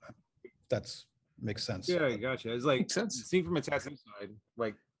 that's makes sense. Yeah, I gotcha. It's like seen from a tattoo side,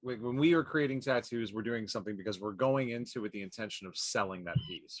 like when we are creating tattoos, we're doing something because we're going into with the intention of selling that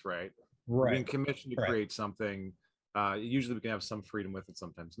piece, right? We're being commissioned to create something. Usually we can have some freedom with it,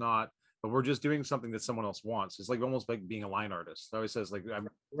 sometimes not, but we're just doing something that someone else wants. It's like almost like being a line artist. It always says like, I'm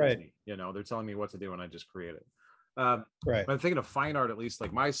Disney, you know, they're telling me what to do and I just create it. But I'm thinking of fine art, at least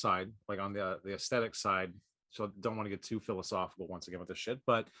like my side, like on the aesthetic side. So I don't want to get too philosophical once again with this shit,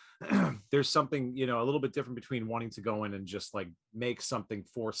 but there's something, you know, a little bit different between wanting to go in and just like make something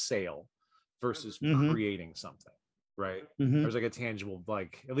for sale versus creating something, right? There's like a tangible,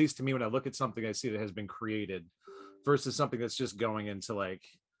 like, at least to me, when I look at something, I see that has been created versus something that's just going into like,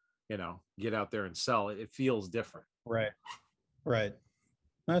 you know, get out there and sell it. It feels different. Right.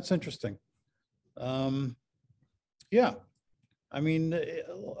 That's interesting. Yeah. I mean,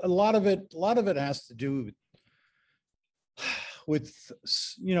 a lot of it has to do with,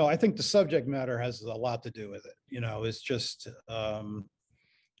 you know, I think the subject matter has a lot to do with it. You know, it's just,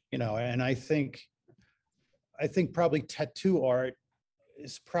 you know, and I think probably tattoo art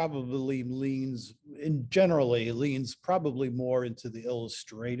is probably leans probably more into the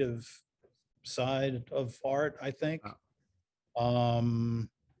illustrative side of art, I think. You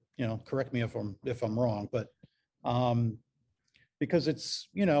know, correct me if I'm wrong, but because it's,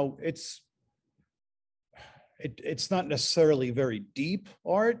 you know, it's not necessarily very deep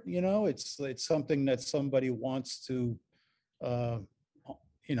art, you know, it's something that somebody wants to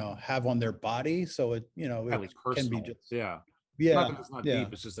you know, have on their body, so it, you know, it can be just not that it's not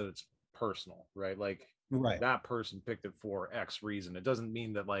deep, it's just that it's personal, right? Like that person picked it for X reason. It doesn't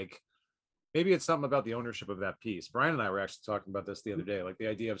mean that like maybe it's something about the ownership of that piece. Brian and I were actually talking about this the other day, like the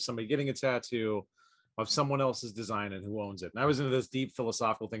idea of somebody getting a tattoo of someone else's design and who owns it. And I was into this deep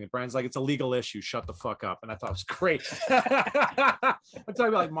philosophical thing, and Brian's like, it's a legal issue, shut the fuck up. And I thought it was great. I'm talking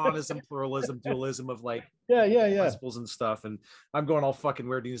about like monism, pluralism, dualism of like principles and stuff. And I'm going all fucking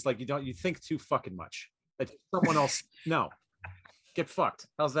weird. And he's like, you think too fucking much. Like someone else, no. Get fucked.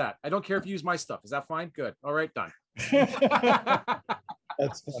 How's that? I don't care if you use my stuff. Is that fine? Good. All right, done.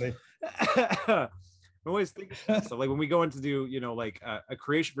 That's funny. I always think so. Like when we go in to do, you know, like a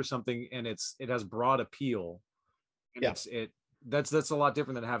creation for something, and it has broad appeal, and that's a lot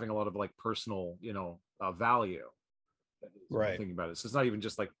different than having a lot of like personal, you know, value. Right. Thinking about it, so it's not even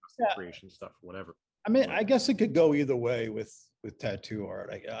just like creation stuff, whatever. I mean, I guess it could go either way with tattoo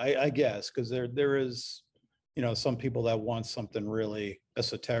art. I guess because there is, you know, some people that want something really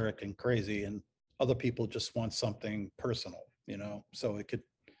esoteric and crazy, and other people just want something personal, you know. So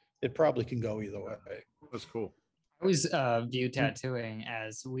it probably can go either way. That's cool. I always view tattooing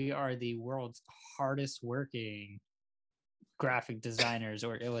as we are the world's hardest working graphic designers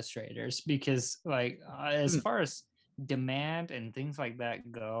or illustrators, because like as far as demand and things like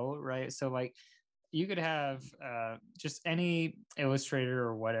that go, right? So like you could have just any illustrator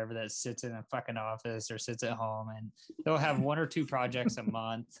or whatever that sits in a fucking office or sits at home, and they'll have one or two projects a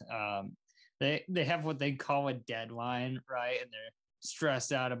month. They have what they call a deadline, right? And they're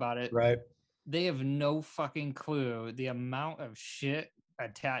stressed out about it. Right. They have no fucking clue the amount of shit a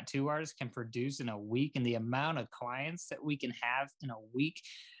tattoo artist can produce in a week, and the amount of clients that we can have in a week.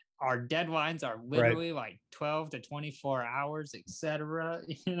 Our deadlines are literally like 12 to 24 hours, etc.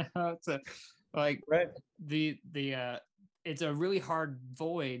 You know, it's like it's a really hard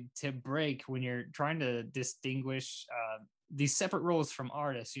void to break when you're trying to distinguish these separate roles from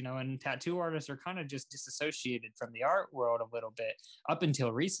artists, you know, and tattoo artists are kind of just disassociated from the art world a little bit up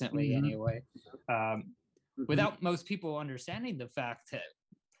until recently, anyway. Without most people understanding the fact that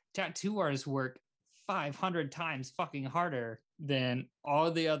tattoo artists work 500 times fucking harder than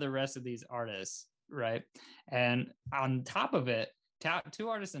all the other rest of these artists, right? And on top of it, tattoo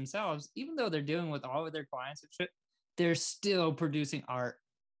artists themselves, even though they're dealing with all of their clients and shit, they're still producing art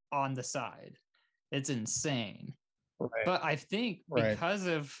on the side. It's insane. Right. But I think because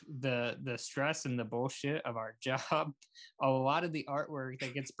of the stress and the bullshit of our job, a lot of the artwork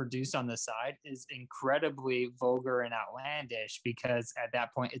that gets produced on the side is incredibly vulgar and outlandish, because at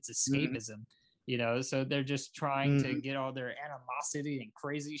that point it's escapism, you know? So they're just trying to get all their animosity and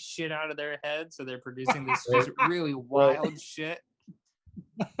crazy shit out of their head. So they're producing this just really wild shit.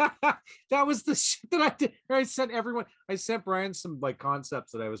 That was the shit that I did. I sent Brian some like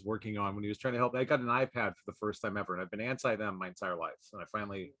concepts that I was working on when he was trying to help. I got an iPad for the first time ever, and I've been anti them my entire life. And I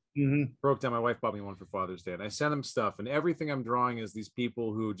finally broke down. My wife bought me one for Father's Day, and I sent him stuff. And everything I'm drawing is these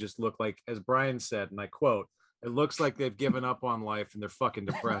people who just look like, as Brian said, and I quote, "It looks like they've given up on life and they're fucking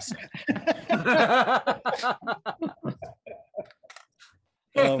depressing."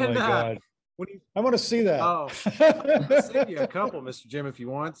 Oh my God. I want to see that. Oh, I'll send you a couple, Mr. Jim, if you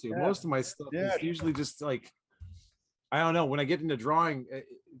want to. Most of my stuff is usually just like, I don't know. When I get into drawing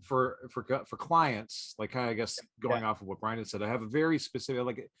for clients, like I guess going off of what Brian had said, I have a very specific,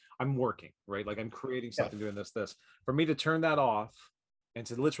 like I'm working, right? Like I'm creating something, doing this. For me to turn that off and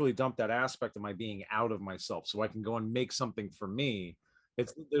to literally dump that aspect of my being out of myself, so I can go and make something for me.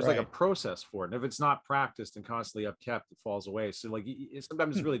 There's like a process for it, and if it's not practiced and constantly upkept, it falls away. So like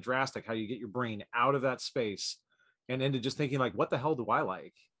sometimes it's really drastic how you get your brain out of that space and into just thinking like, what the hell do I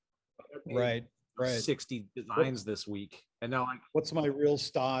like? Right 60 designs this week, and now like, what's my real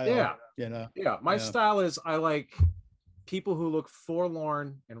style? My style is, I like people who look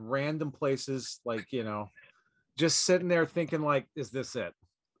forlorn in random places, like, you know, just sitting there thinking like, is this it?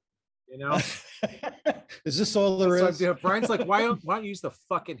 You know, is this all there is? Brian's like, why don't you use the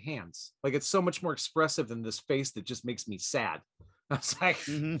fucking hands? Like, it's so much more expressive than this face that just makes me sad. I was like,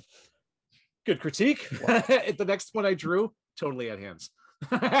 good critique. Wow. The next one I drew, totally had hands.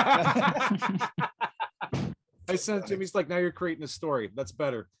 I sent him, he's like, now you're creating a story. That's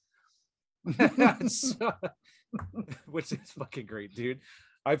better. Which is fucking great, dude.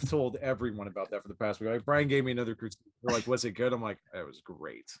 I've told everyone about that for the past week. Like, Brian gave me another critique. They're like, was it good? I'm like, it was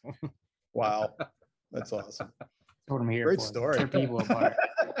great. Wow. That's awesome. That's what I'm here Great for. story. Tear people apart.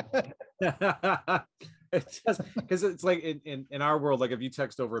 It does, because it's like in our world, like if you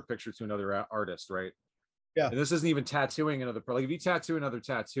text over a picture to another artist, right? Yeah. And this isn't even tattooing another, like if you tattoo another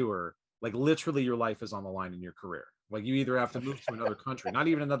tattooer, like literally your life is on the line in your career. Like you either have to move to another country, not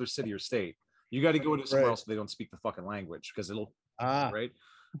even another city or state. You got to go to somewhere else so they don't speak the fucking language, because it'll right.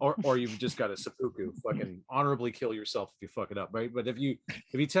 Or you've just got to seppuku, fucking honorably kill yourself if you fuck it up, right? But if you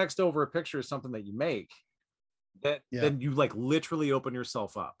text over a picture of something that you make, then you like literally open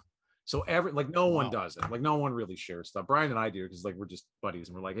yourself up. So no one does it. Like no one really shares stuff. Brian and I do, because like we're just buddies,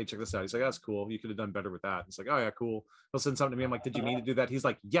 and we're like, hey, check this out. He's like, that's cool. You could have done better with that. It's like, oh yeah, cool. He'll send something to me. I'm like, did you mean to do that? He's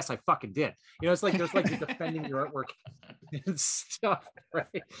like, yes, I fucking did. You know, it's like there's like you're defending your artwork and stuff, right?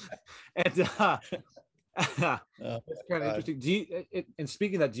 And it's kind of interesting. Do you and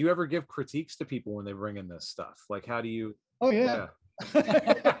speaking of that, do you ever give critiques to people when they bring in this stuff? Like, how do you? Oh yeah.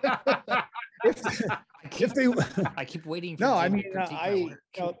 I keep waiting for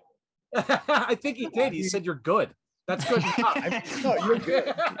I think he did. He said you're good. That's good. No, you're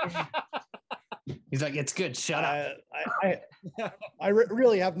good. He's like, it's good. Shut up. I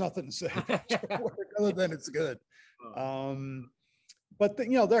really have nothing to say other than it's good. But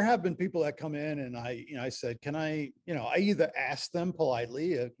there have been people that come in, and I said, can I either ask them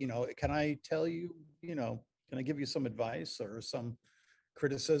politely, can I tell you, can I give you some advice or some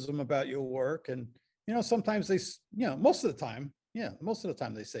criticism about your work? And, sometimes they, most of the time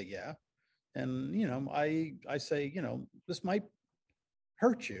they say, yeah. And, I say, this might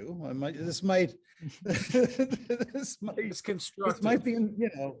hurt you. This might It's constructive. This might be,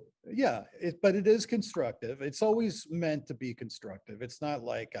 yeah, but it is constructive. It's always meant to be constructive. It's not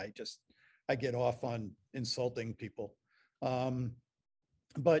like I get off on insulting people.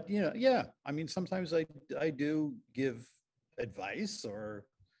 But yeah, I mean, sometimes I do give advice or,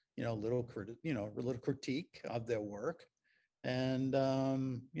 a little critique of their work. And,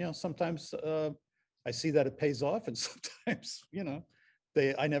 sometimes I see that it pays off, and sometimes,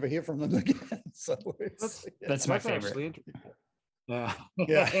 I never hear from them again. So that's my favorite. Yeah.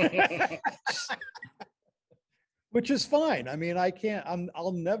 Yeah. Which is fine. I mean,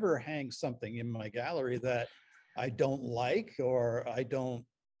 I'll never hang something in my gallery that I don't like or I don't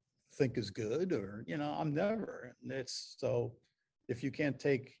think is good, or, I'm never. It's so, if you can't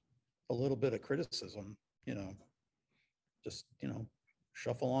take a little bit of criticism, just,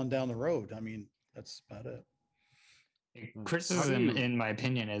 shuffle on down the road. I mean, that's about it. Criticism, in my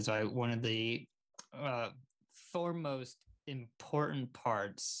opinion, is one of the foremost important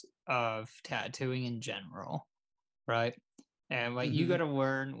parts of tattooing in general, right? And you got to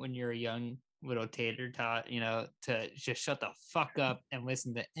learn when you're a young little tater tot, to just shut the fuck up and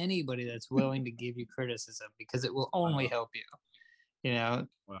listen to anybody that's willing to give you criticism, because it will only help you.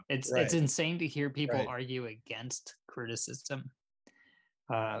 It's insane to hear people argue against criticism.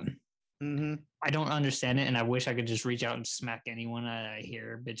 I don't understand it, and I wish I could just reach out and smack anyone I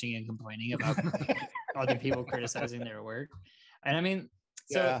hear bitching and complaining about other people criticizing their work. And I mean,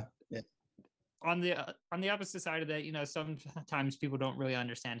 so on the opposite side of that, sometimes people don't really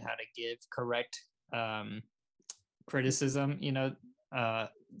understand how to give correct criticism.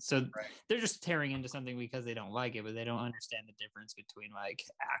 So they're just tearing into something because they don't like it, but they don't understand the difference between like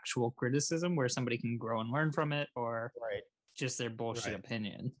actual criticism where somebody can grow and learn from it, or just their bullshit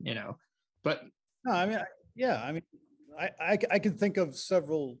opinion, But no, I mean, I can think of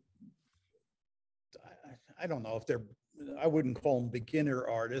several. I don't know if I wouldn't call them beginner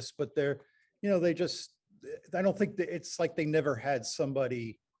artists, but they're, they just, I don't think that it's like they never had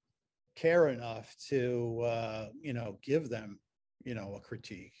somebody care enough to, give them, a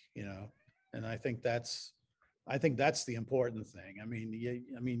critique, and I think that's the important thing. I mean,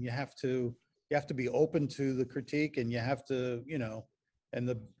 you have to be open to the critique, and you have to, and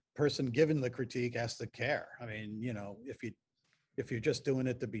the person given the critique has to care. I mean, if you're just doing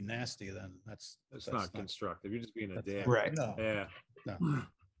it to be nasty, then that's not constructive. You're just being a dick. Right. No. Yeah. No.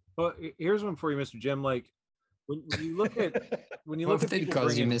 Well, here's one for you, Mr. Jim. Like when you look at he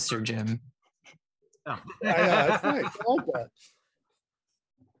calls you Mr. Jim. Oh. I know, that's nice. I like that.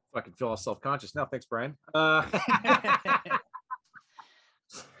 Fucking feel all self-conscious now. Thanks, Brian.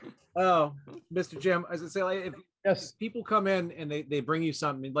 Oh, Mr. Jim, as I say, like, if people come in and they bring you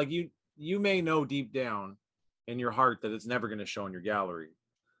something, like you may know deep down in your heart that it's never going to show in your gallery.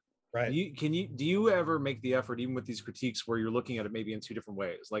 Right. Do you ever make the effort, even with these critiques, where you're looking at it maybe in two different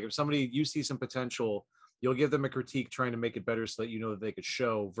ways? Like if you see some potential, you'll give them a critique trying to make it better so that that they could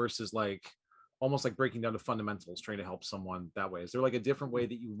show, versus like almost like breaking down the fundamentals, trying to help someone that way. Is there like a different way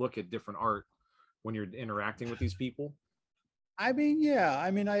that you look at different art when you're interacting with these people? I mean, yeah. I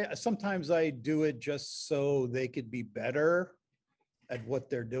mean, sometimes I do it just so they could be better at what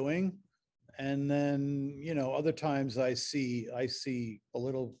they're doing. And then, other times I see a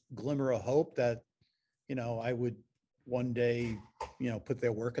little glimmer of hope that, I would one day, put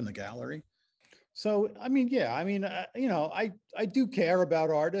their work in the gallery. So, I mean, yeah, I mean, I do care about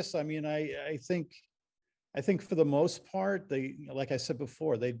artists. I mean, I think for the most part, like I said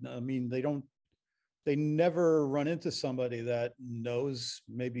before, they never run into somebody that knows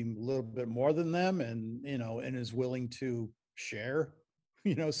maybe a little bit more than them, and, and is willing to share,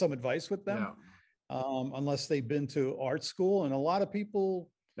 some advice with them, unless they've been to art school. And a lot of people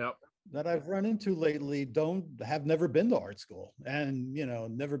that I've run into lately have never been to art school, and,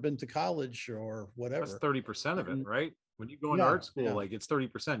 never been to college or whatever. That's 30% of it, right? When you go into art school, like it's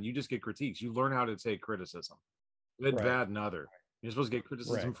 30%. You just get critiques. You learn how to take criticism, good, bad, and other. You're supposed to get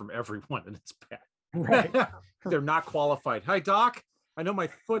criticism from everyone, and it's bad. Right. They're not qualified. Hi, Doc. I know my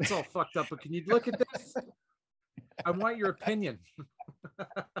foot's all fucked up, but can you look at this? I want your opinion.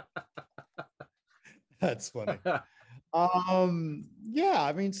 That's funny. Yeah,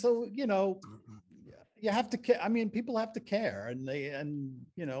 I mean, so, you have to care. I mean, people have to care, and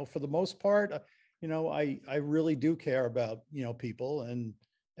for the most part, I really do care about, people,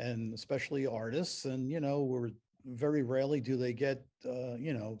 and especially artists, and, we're very rarely do they get,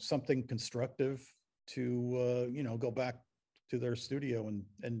 something constructive to, go back to their studio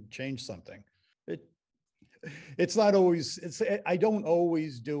and change something. It's not always, I don't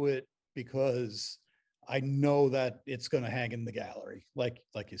always do it because I know that it's going to hang in the gallery, like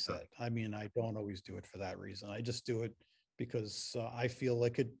you said. I mean, I don't always do it for that reason. I just do it because I feel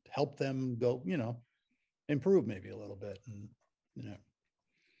it could help them go, improve maybe a little bit. And,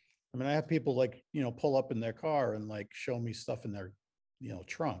 I mean, I have people like, pull up in their car and like show me stuff in their,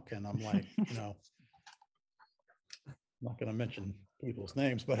 trunk. And I'm like, I'm not going to mention people's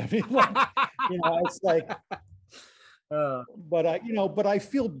names, but I mean, like, it's like, but I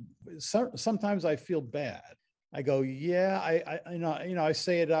feel sometimes I feel bad. I go, yeah, I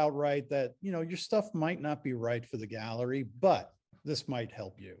say it outright that, your stuff might not be right for the gallery, but this might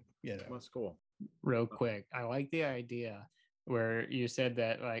help you, That's cool. Real quick, I like the idea where you said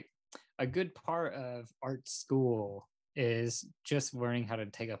that like a good part of art school is just learning how to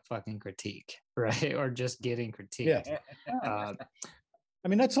take a fucking critique, right? Or just getting critiqued. Yeah. I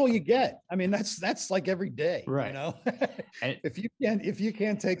mean, that's all you get. I mean, that's like every day, right? If you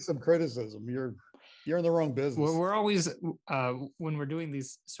can't take some criticism, you're in the wrong business. We're always when we're doing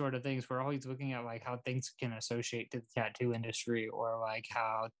these sort of things, we're always looking at like how things can associate to the tattoo industry, or like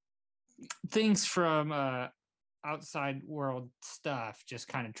how things from outside world stuff just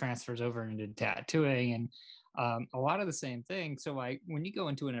kind of transfers over into tattooing, and a lot of the same thing. So like when you go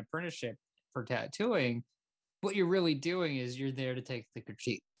into an apprenticeship for tattooing, what you're really doing is you're there to take the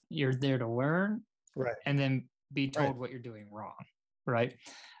critique. You're there to learn, right, and then be told what you're doing wrong, right?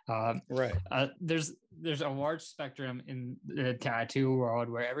 Right. There's a large spectrum in the tattoo world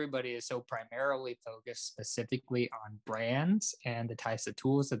where everybody is so primarily focused specifically on brands and the types of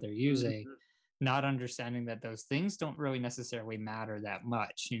tools that they're using, not understanding that those things don't really necessarily matter that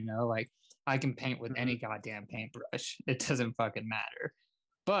much. Like I can paint with any goddamn paintbrush. It doesn't fucking matter.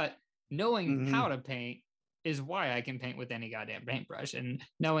 But knowing how to paint is why I can paint with any goddamn paintbrush, and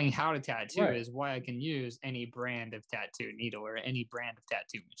knowing how to tattoo is why I can use any brand of tattoo needle or any brand of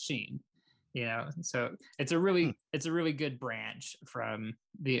tattoo machine. So it's a really good branch from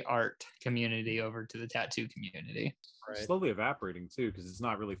the art community over to the tattoo community. It's slowly evaporating too, because it's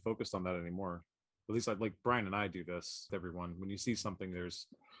not really focused on that anymore. At least like Brian and I do this with everyone. When you see something, there's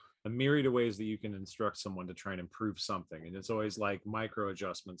a myriad of ways that you can instruct someone to try and improve something, and it's always like micro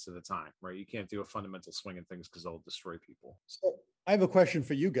adjustments at a time, right? You can't do a fundamental swing in things because they'll destroy people. So I have a question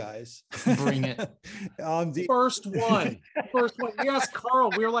for you guys. Bring it. The first one. We asked Carl.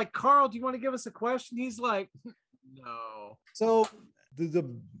 We were like, Carl, do you want to give us a question? He's like, no. So the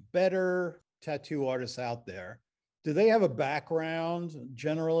better tattoo artists out there, do they have a background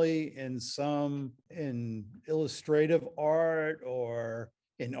generally in illustrative art or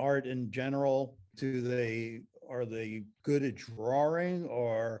in art in general? Are they good at drawing,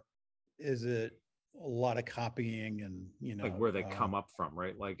 or is it a lot of copying and like where they come up from,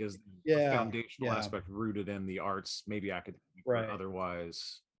 right? Like is the foundational aspect rooted in the arts, maybe academic or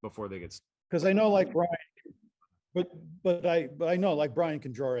otherwise, before they get? Because I know like Brian, but I know like Brian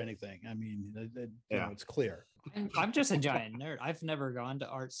can draw anything. I mean, it's clear. I'm just a giant nerd. I've never gone to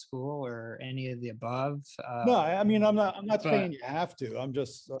art school or any of the above. No, I mean, I'm not saying you have to.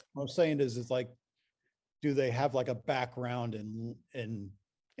 I'm saying is like, do they have like a background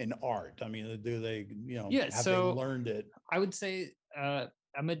in art? I mean, do they, have they learned it? I would say a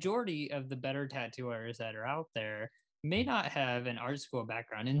majority of the better tattoo artists that are out there may not have an art school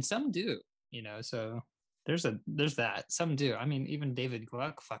background, and some do, so there's that. Some do. I mean, even David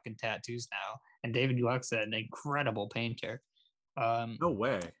Gluck fucking tattoos now, and David Gluck's an incredible painter. No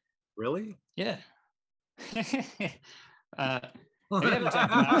way. Really? Yeah. I haven't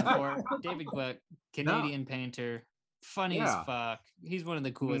talked about it before. David Gluck, Canadian painter, funny as fuck. He's one of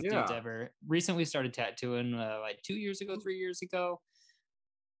the coolest dudes ever. Recently started tattooing like 2 years ago, 3 years ago,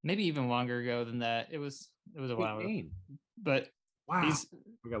 maybe even longer ago than that. It was a while ago. But he's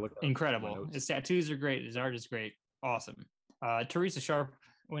incredible. His tattoos are great. His art is great. Awesome. Teresa Sharp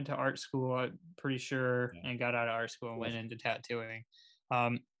went to art school, I'm pretty sure, and got out of art school and went into tattooing.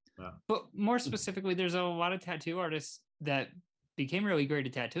 But more specifically, there's a lot of tattoo artists that became really great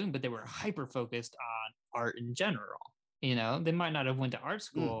at tattooing, but they were hyper focused on art in general. They might not have went to art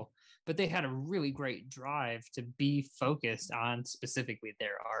school, but they had a really great drive to be focused on specifically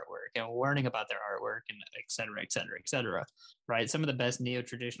their artwork and learning about their artwork and et cetera, et cetera, et cetera. Right. Some of the best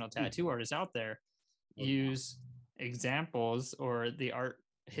neo-traditional tattoo artists out there use examples or the art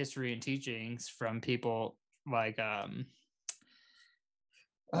history and teachings from people like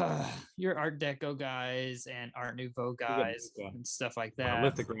your Art Deco guys and Art Nouveau guys and stuff like that.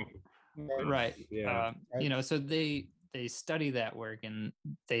 Lithography. Right. So they study that work and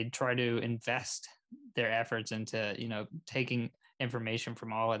they try to invest their efforts into, taking information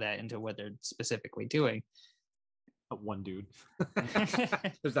from all of that into what they're specifically doing. One dude.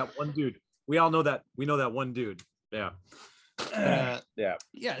 There's that one dude We all know that. We know that one dude. Yeah. Yeah.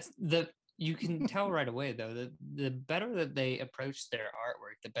 Yes. You can tell right away though, the better that they approach their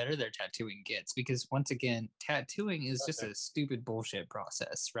artwork, the better their tattooing gets. Because once again, tattooing is just a stupid bullshit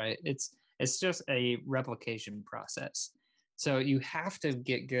process, right? It's just a replication process. So you have to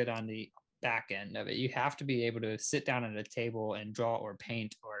get good on the back end of it. You have to be able to sit down at a table and draw or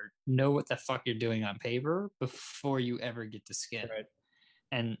paint or know what the fuck you're doing on paper before you ever get to skin. Right.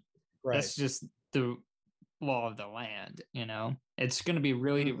 And that's just the law of the land, you know. It's going to be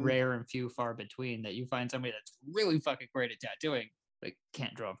really rare and few far between that you find somebody that's really fucking great at tattooing but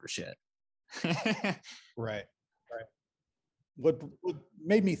can't draw for shit. Right. What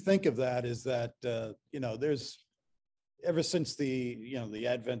made me think of that is that there's ever since the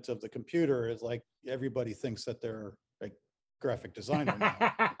advent of the computer, is like everybody thinks that they're like graphic designer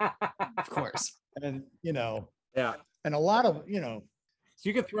now. Of course. And yeah, and a lot of so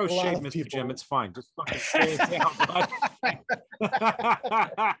you can throw shade, Mr. Jim. It's fine. Just fucking say it down.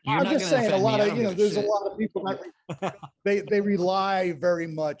 I'm just saying, a lot of there's a lot of people that they rely very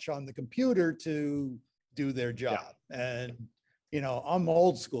much on the computer to do their job. And I'm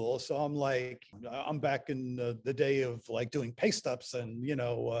old school, so I'm like, I'm back in the day of like doing paste ups and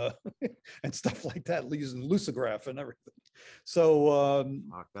and stuff like that, using Lucograph and everything. So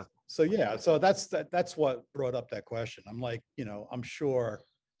so that's what brought up that question. I'm like, I'm sure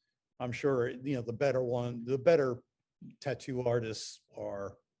the better tattoo artists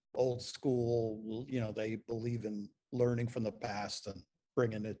are old school. They believe in learning from the past and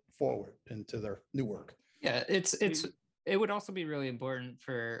bringing it forward into their new work. Yeah, it would also be really important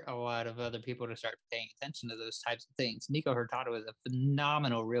for a lot of other people to start paying attention to those types of things. Nico Hurtado is a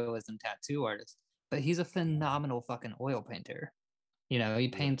phenomenal realism tattoo artist, but he's a phenomenal fucking oil painter. He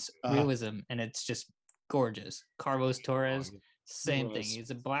paints realism and it's just gorgeous. Carlos Torres, same thing. He's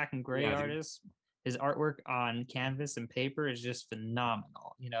a black and gray artist. His artwork on canvas and paper is just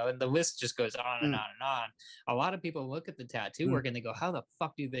phenomenal, and the list just goes on and on and on. A lot of people look at the tattoo work and they go, how the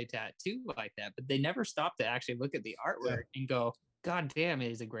fuck do they tattoo like that? But they never stop to actually look at the artwork and go, God damn,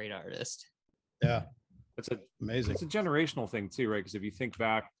 he's a great artist. Yeah. It's amazing. It's a generational thing too, right? Because if you think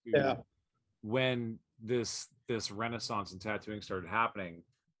back to when this renaissance in tattooing started happening,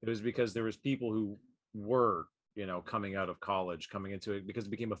 it was because there was people who were, coming out of college, coming into it because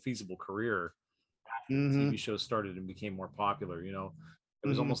it became a feasible career. TV shows started and became more popular. It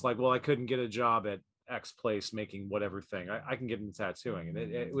was almost like, well, I couldn't get a job at X place making whatever thing. I can get into tattooing, and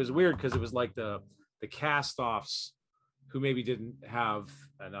it was weird because it was like the cast-offs who maybe didn't have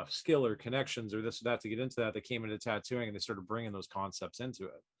enough skill or connections or this or that to get into that. They came into tattooing and they started bringing those concepts into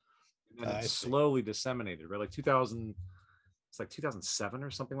it, and then it slowly disseminated. Right, like 2000. It's like 2007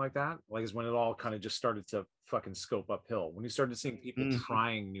 or something like that. Like is when it all kind of just started to fucking scope uphill. When you started seeing people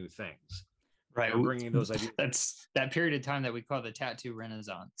trying new things. Right, bringing those ideas. That's that period of time that we call the tattoo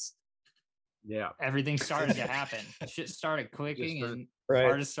renaissance. Yeah, everything started to happen. Shit started clicking, and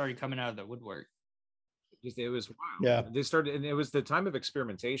artists started coming out of the woodwork. It was wild. Yeah, they started, and it was the time of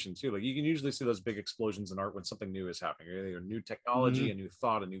experimentation too. Like you can usually see those big explosions in art when something new is happening. Either new technology, a new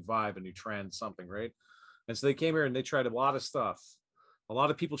thought, a new vibe, a new trend, something, right? And so they came here and they tried a lot of stuff. A lot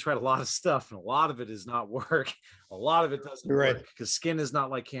of people tried a lot of stuff, and a lot of it does not work. A lot of it doesn't work because skin is not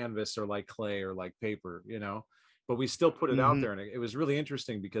like canvas or like clay or like paper, but we still put it out there. And it was really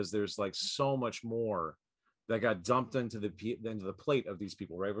interesting because there's like so much more that got dumped into the plate of these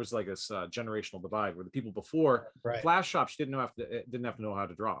people, right? It was like this generational divide where the people before flash shops didn't have to know how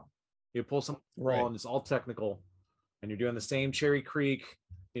to draw. You pull something and it's all technical, and you're doing the same Cherry Creek,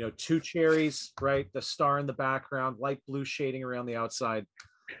 two cherries, right? The star in the background, light blue shading around the outside.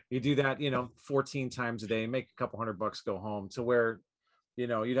 You do that, 14 times a day, make a couple $100, go home. To where,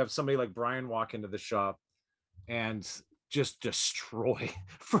 you'd have somebody like Brian walk into the shop and just destroy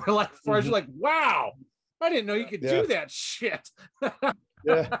for like, you're like, wow, I didn't know you could do that shit.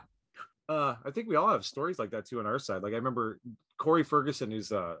 I think we all have stories like that too on our side. Like I remember Corey Ferguson, he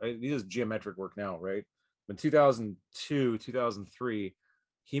does geometric work now, right? In 2002, 2003,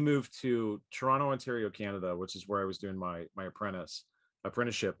 he moved to Toronto, Ontario, Canada, which is where I was doing my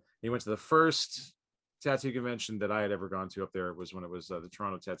apprenticeship. He went to the first tattoo convention that I had ever gone to up there. It was when it was the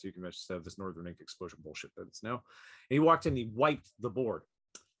Toronto Tattoo Convention instead of this Northern Ink Explosion bullshit that it's now. And he walked in, he wiped the board.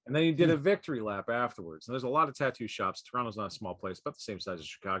 And then he did a victory lap afterwards. And there's a lot of tattoo shops. Toronto's not a small place, about the same size as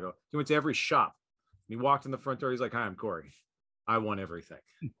Chicago. He went to every shop. And he walked in the front door. He's like, hi, I'm Corey. I won everything.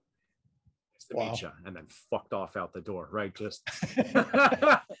 To meet you, and then fucked off out the door, right? Just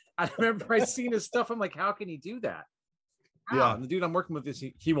I remember I seen his stuff. I'm like, how can he do that? Yeah, and the dude I'm working with is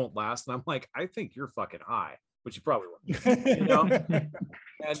he won't last. And I'm like, I think you're fucking high, which you probably won't.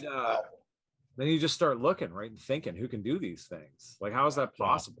 And then you just start looking, right, and thinking, who can do these things? Like, how is that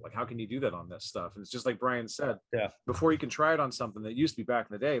possible? Like, how can you do that on this stuff? And it's just like Brian said, before you can try it on something that used to be back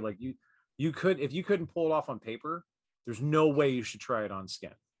in the day, like you could, if you couldn't pull it off on paper, there's no way you should try it on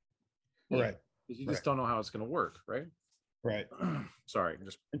skin. Right. Because you just don't know how it's going to work, right? Right. Sorry,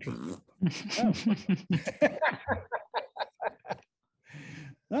 just interesting.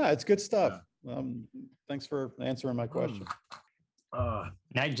 No, it's good stuff. Thanks for answering my question.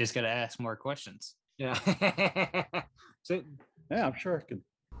 Now you just got to ask more questions. Yeah. Yeah, I'm sure I can.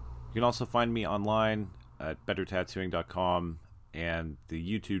 You can also find me online at bettertattooing.com and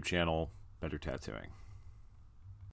the YouTube channel Better Tattooing.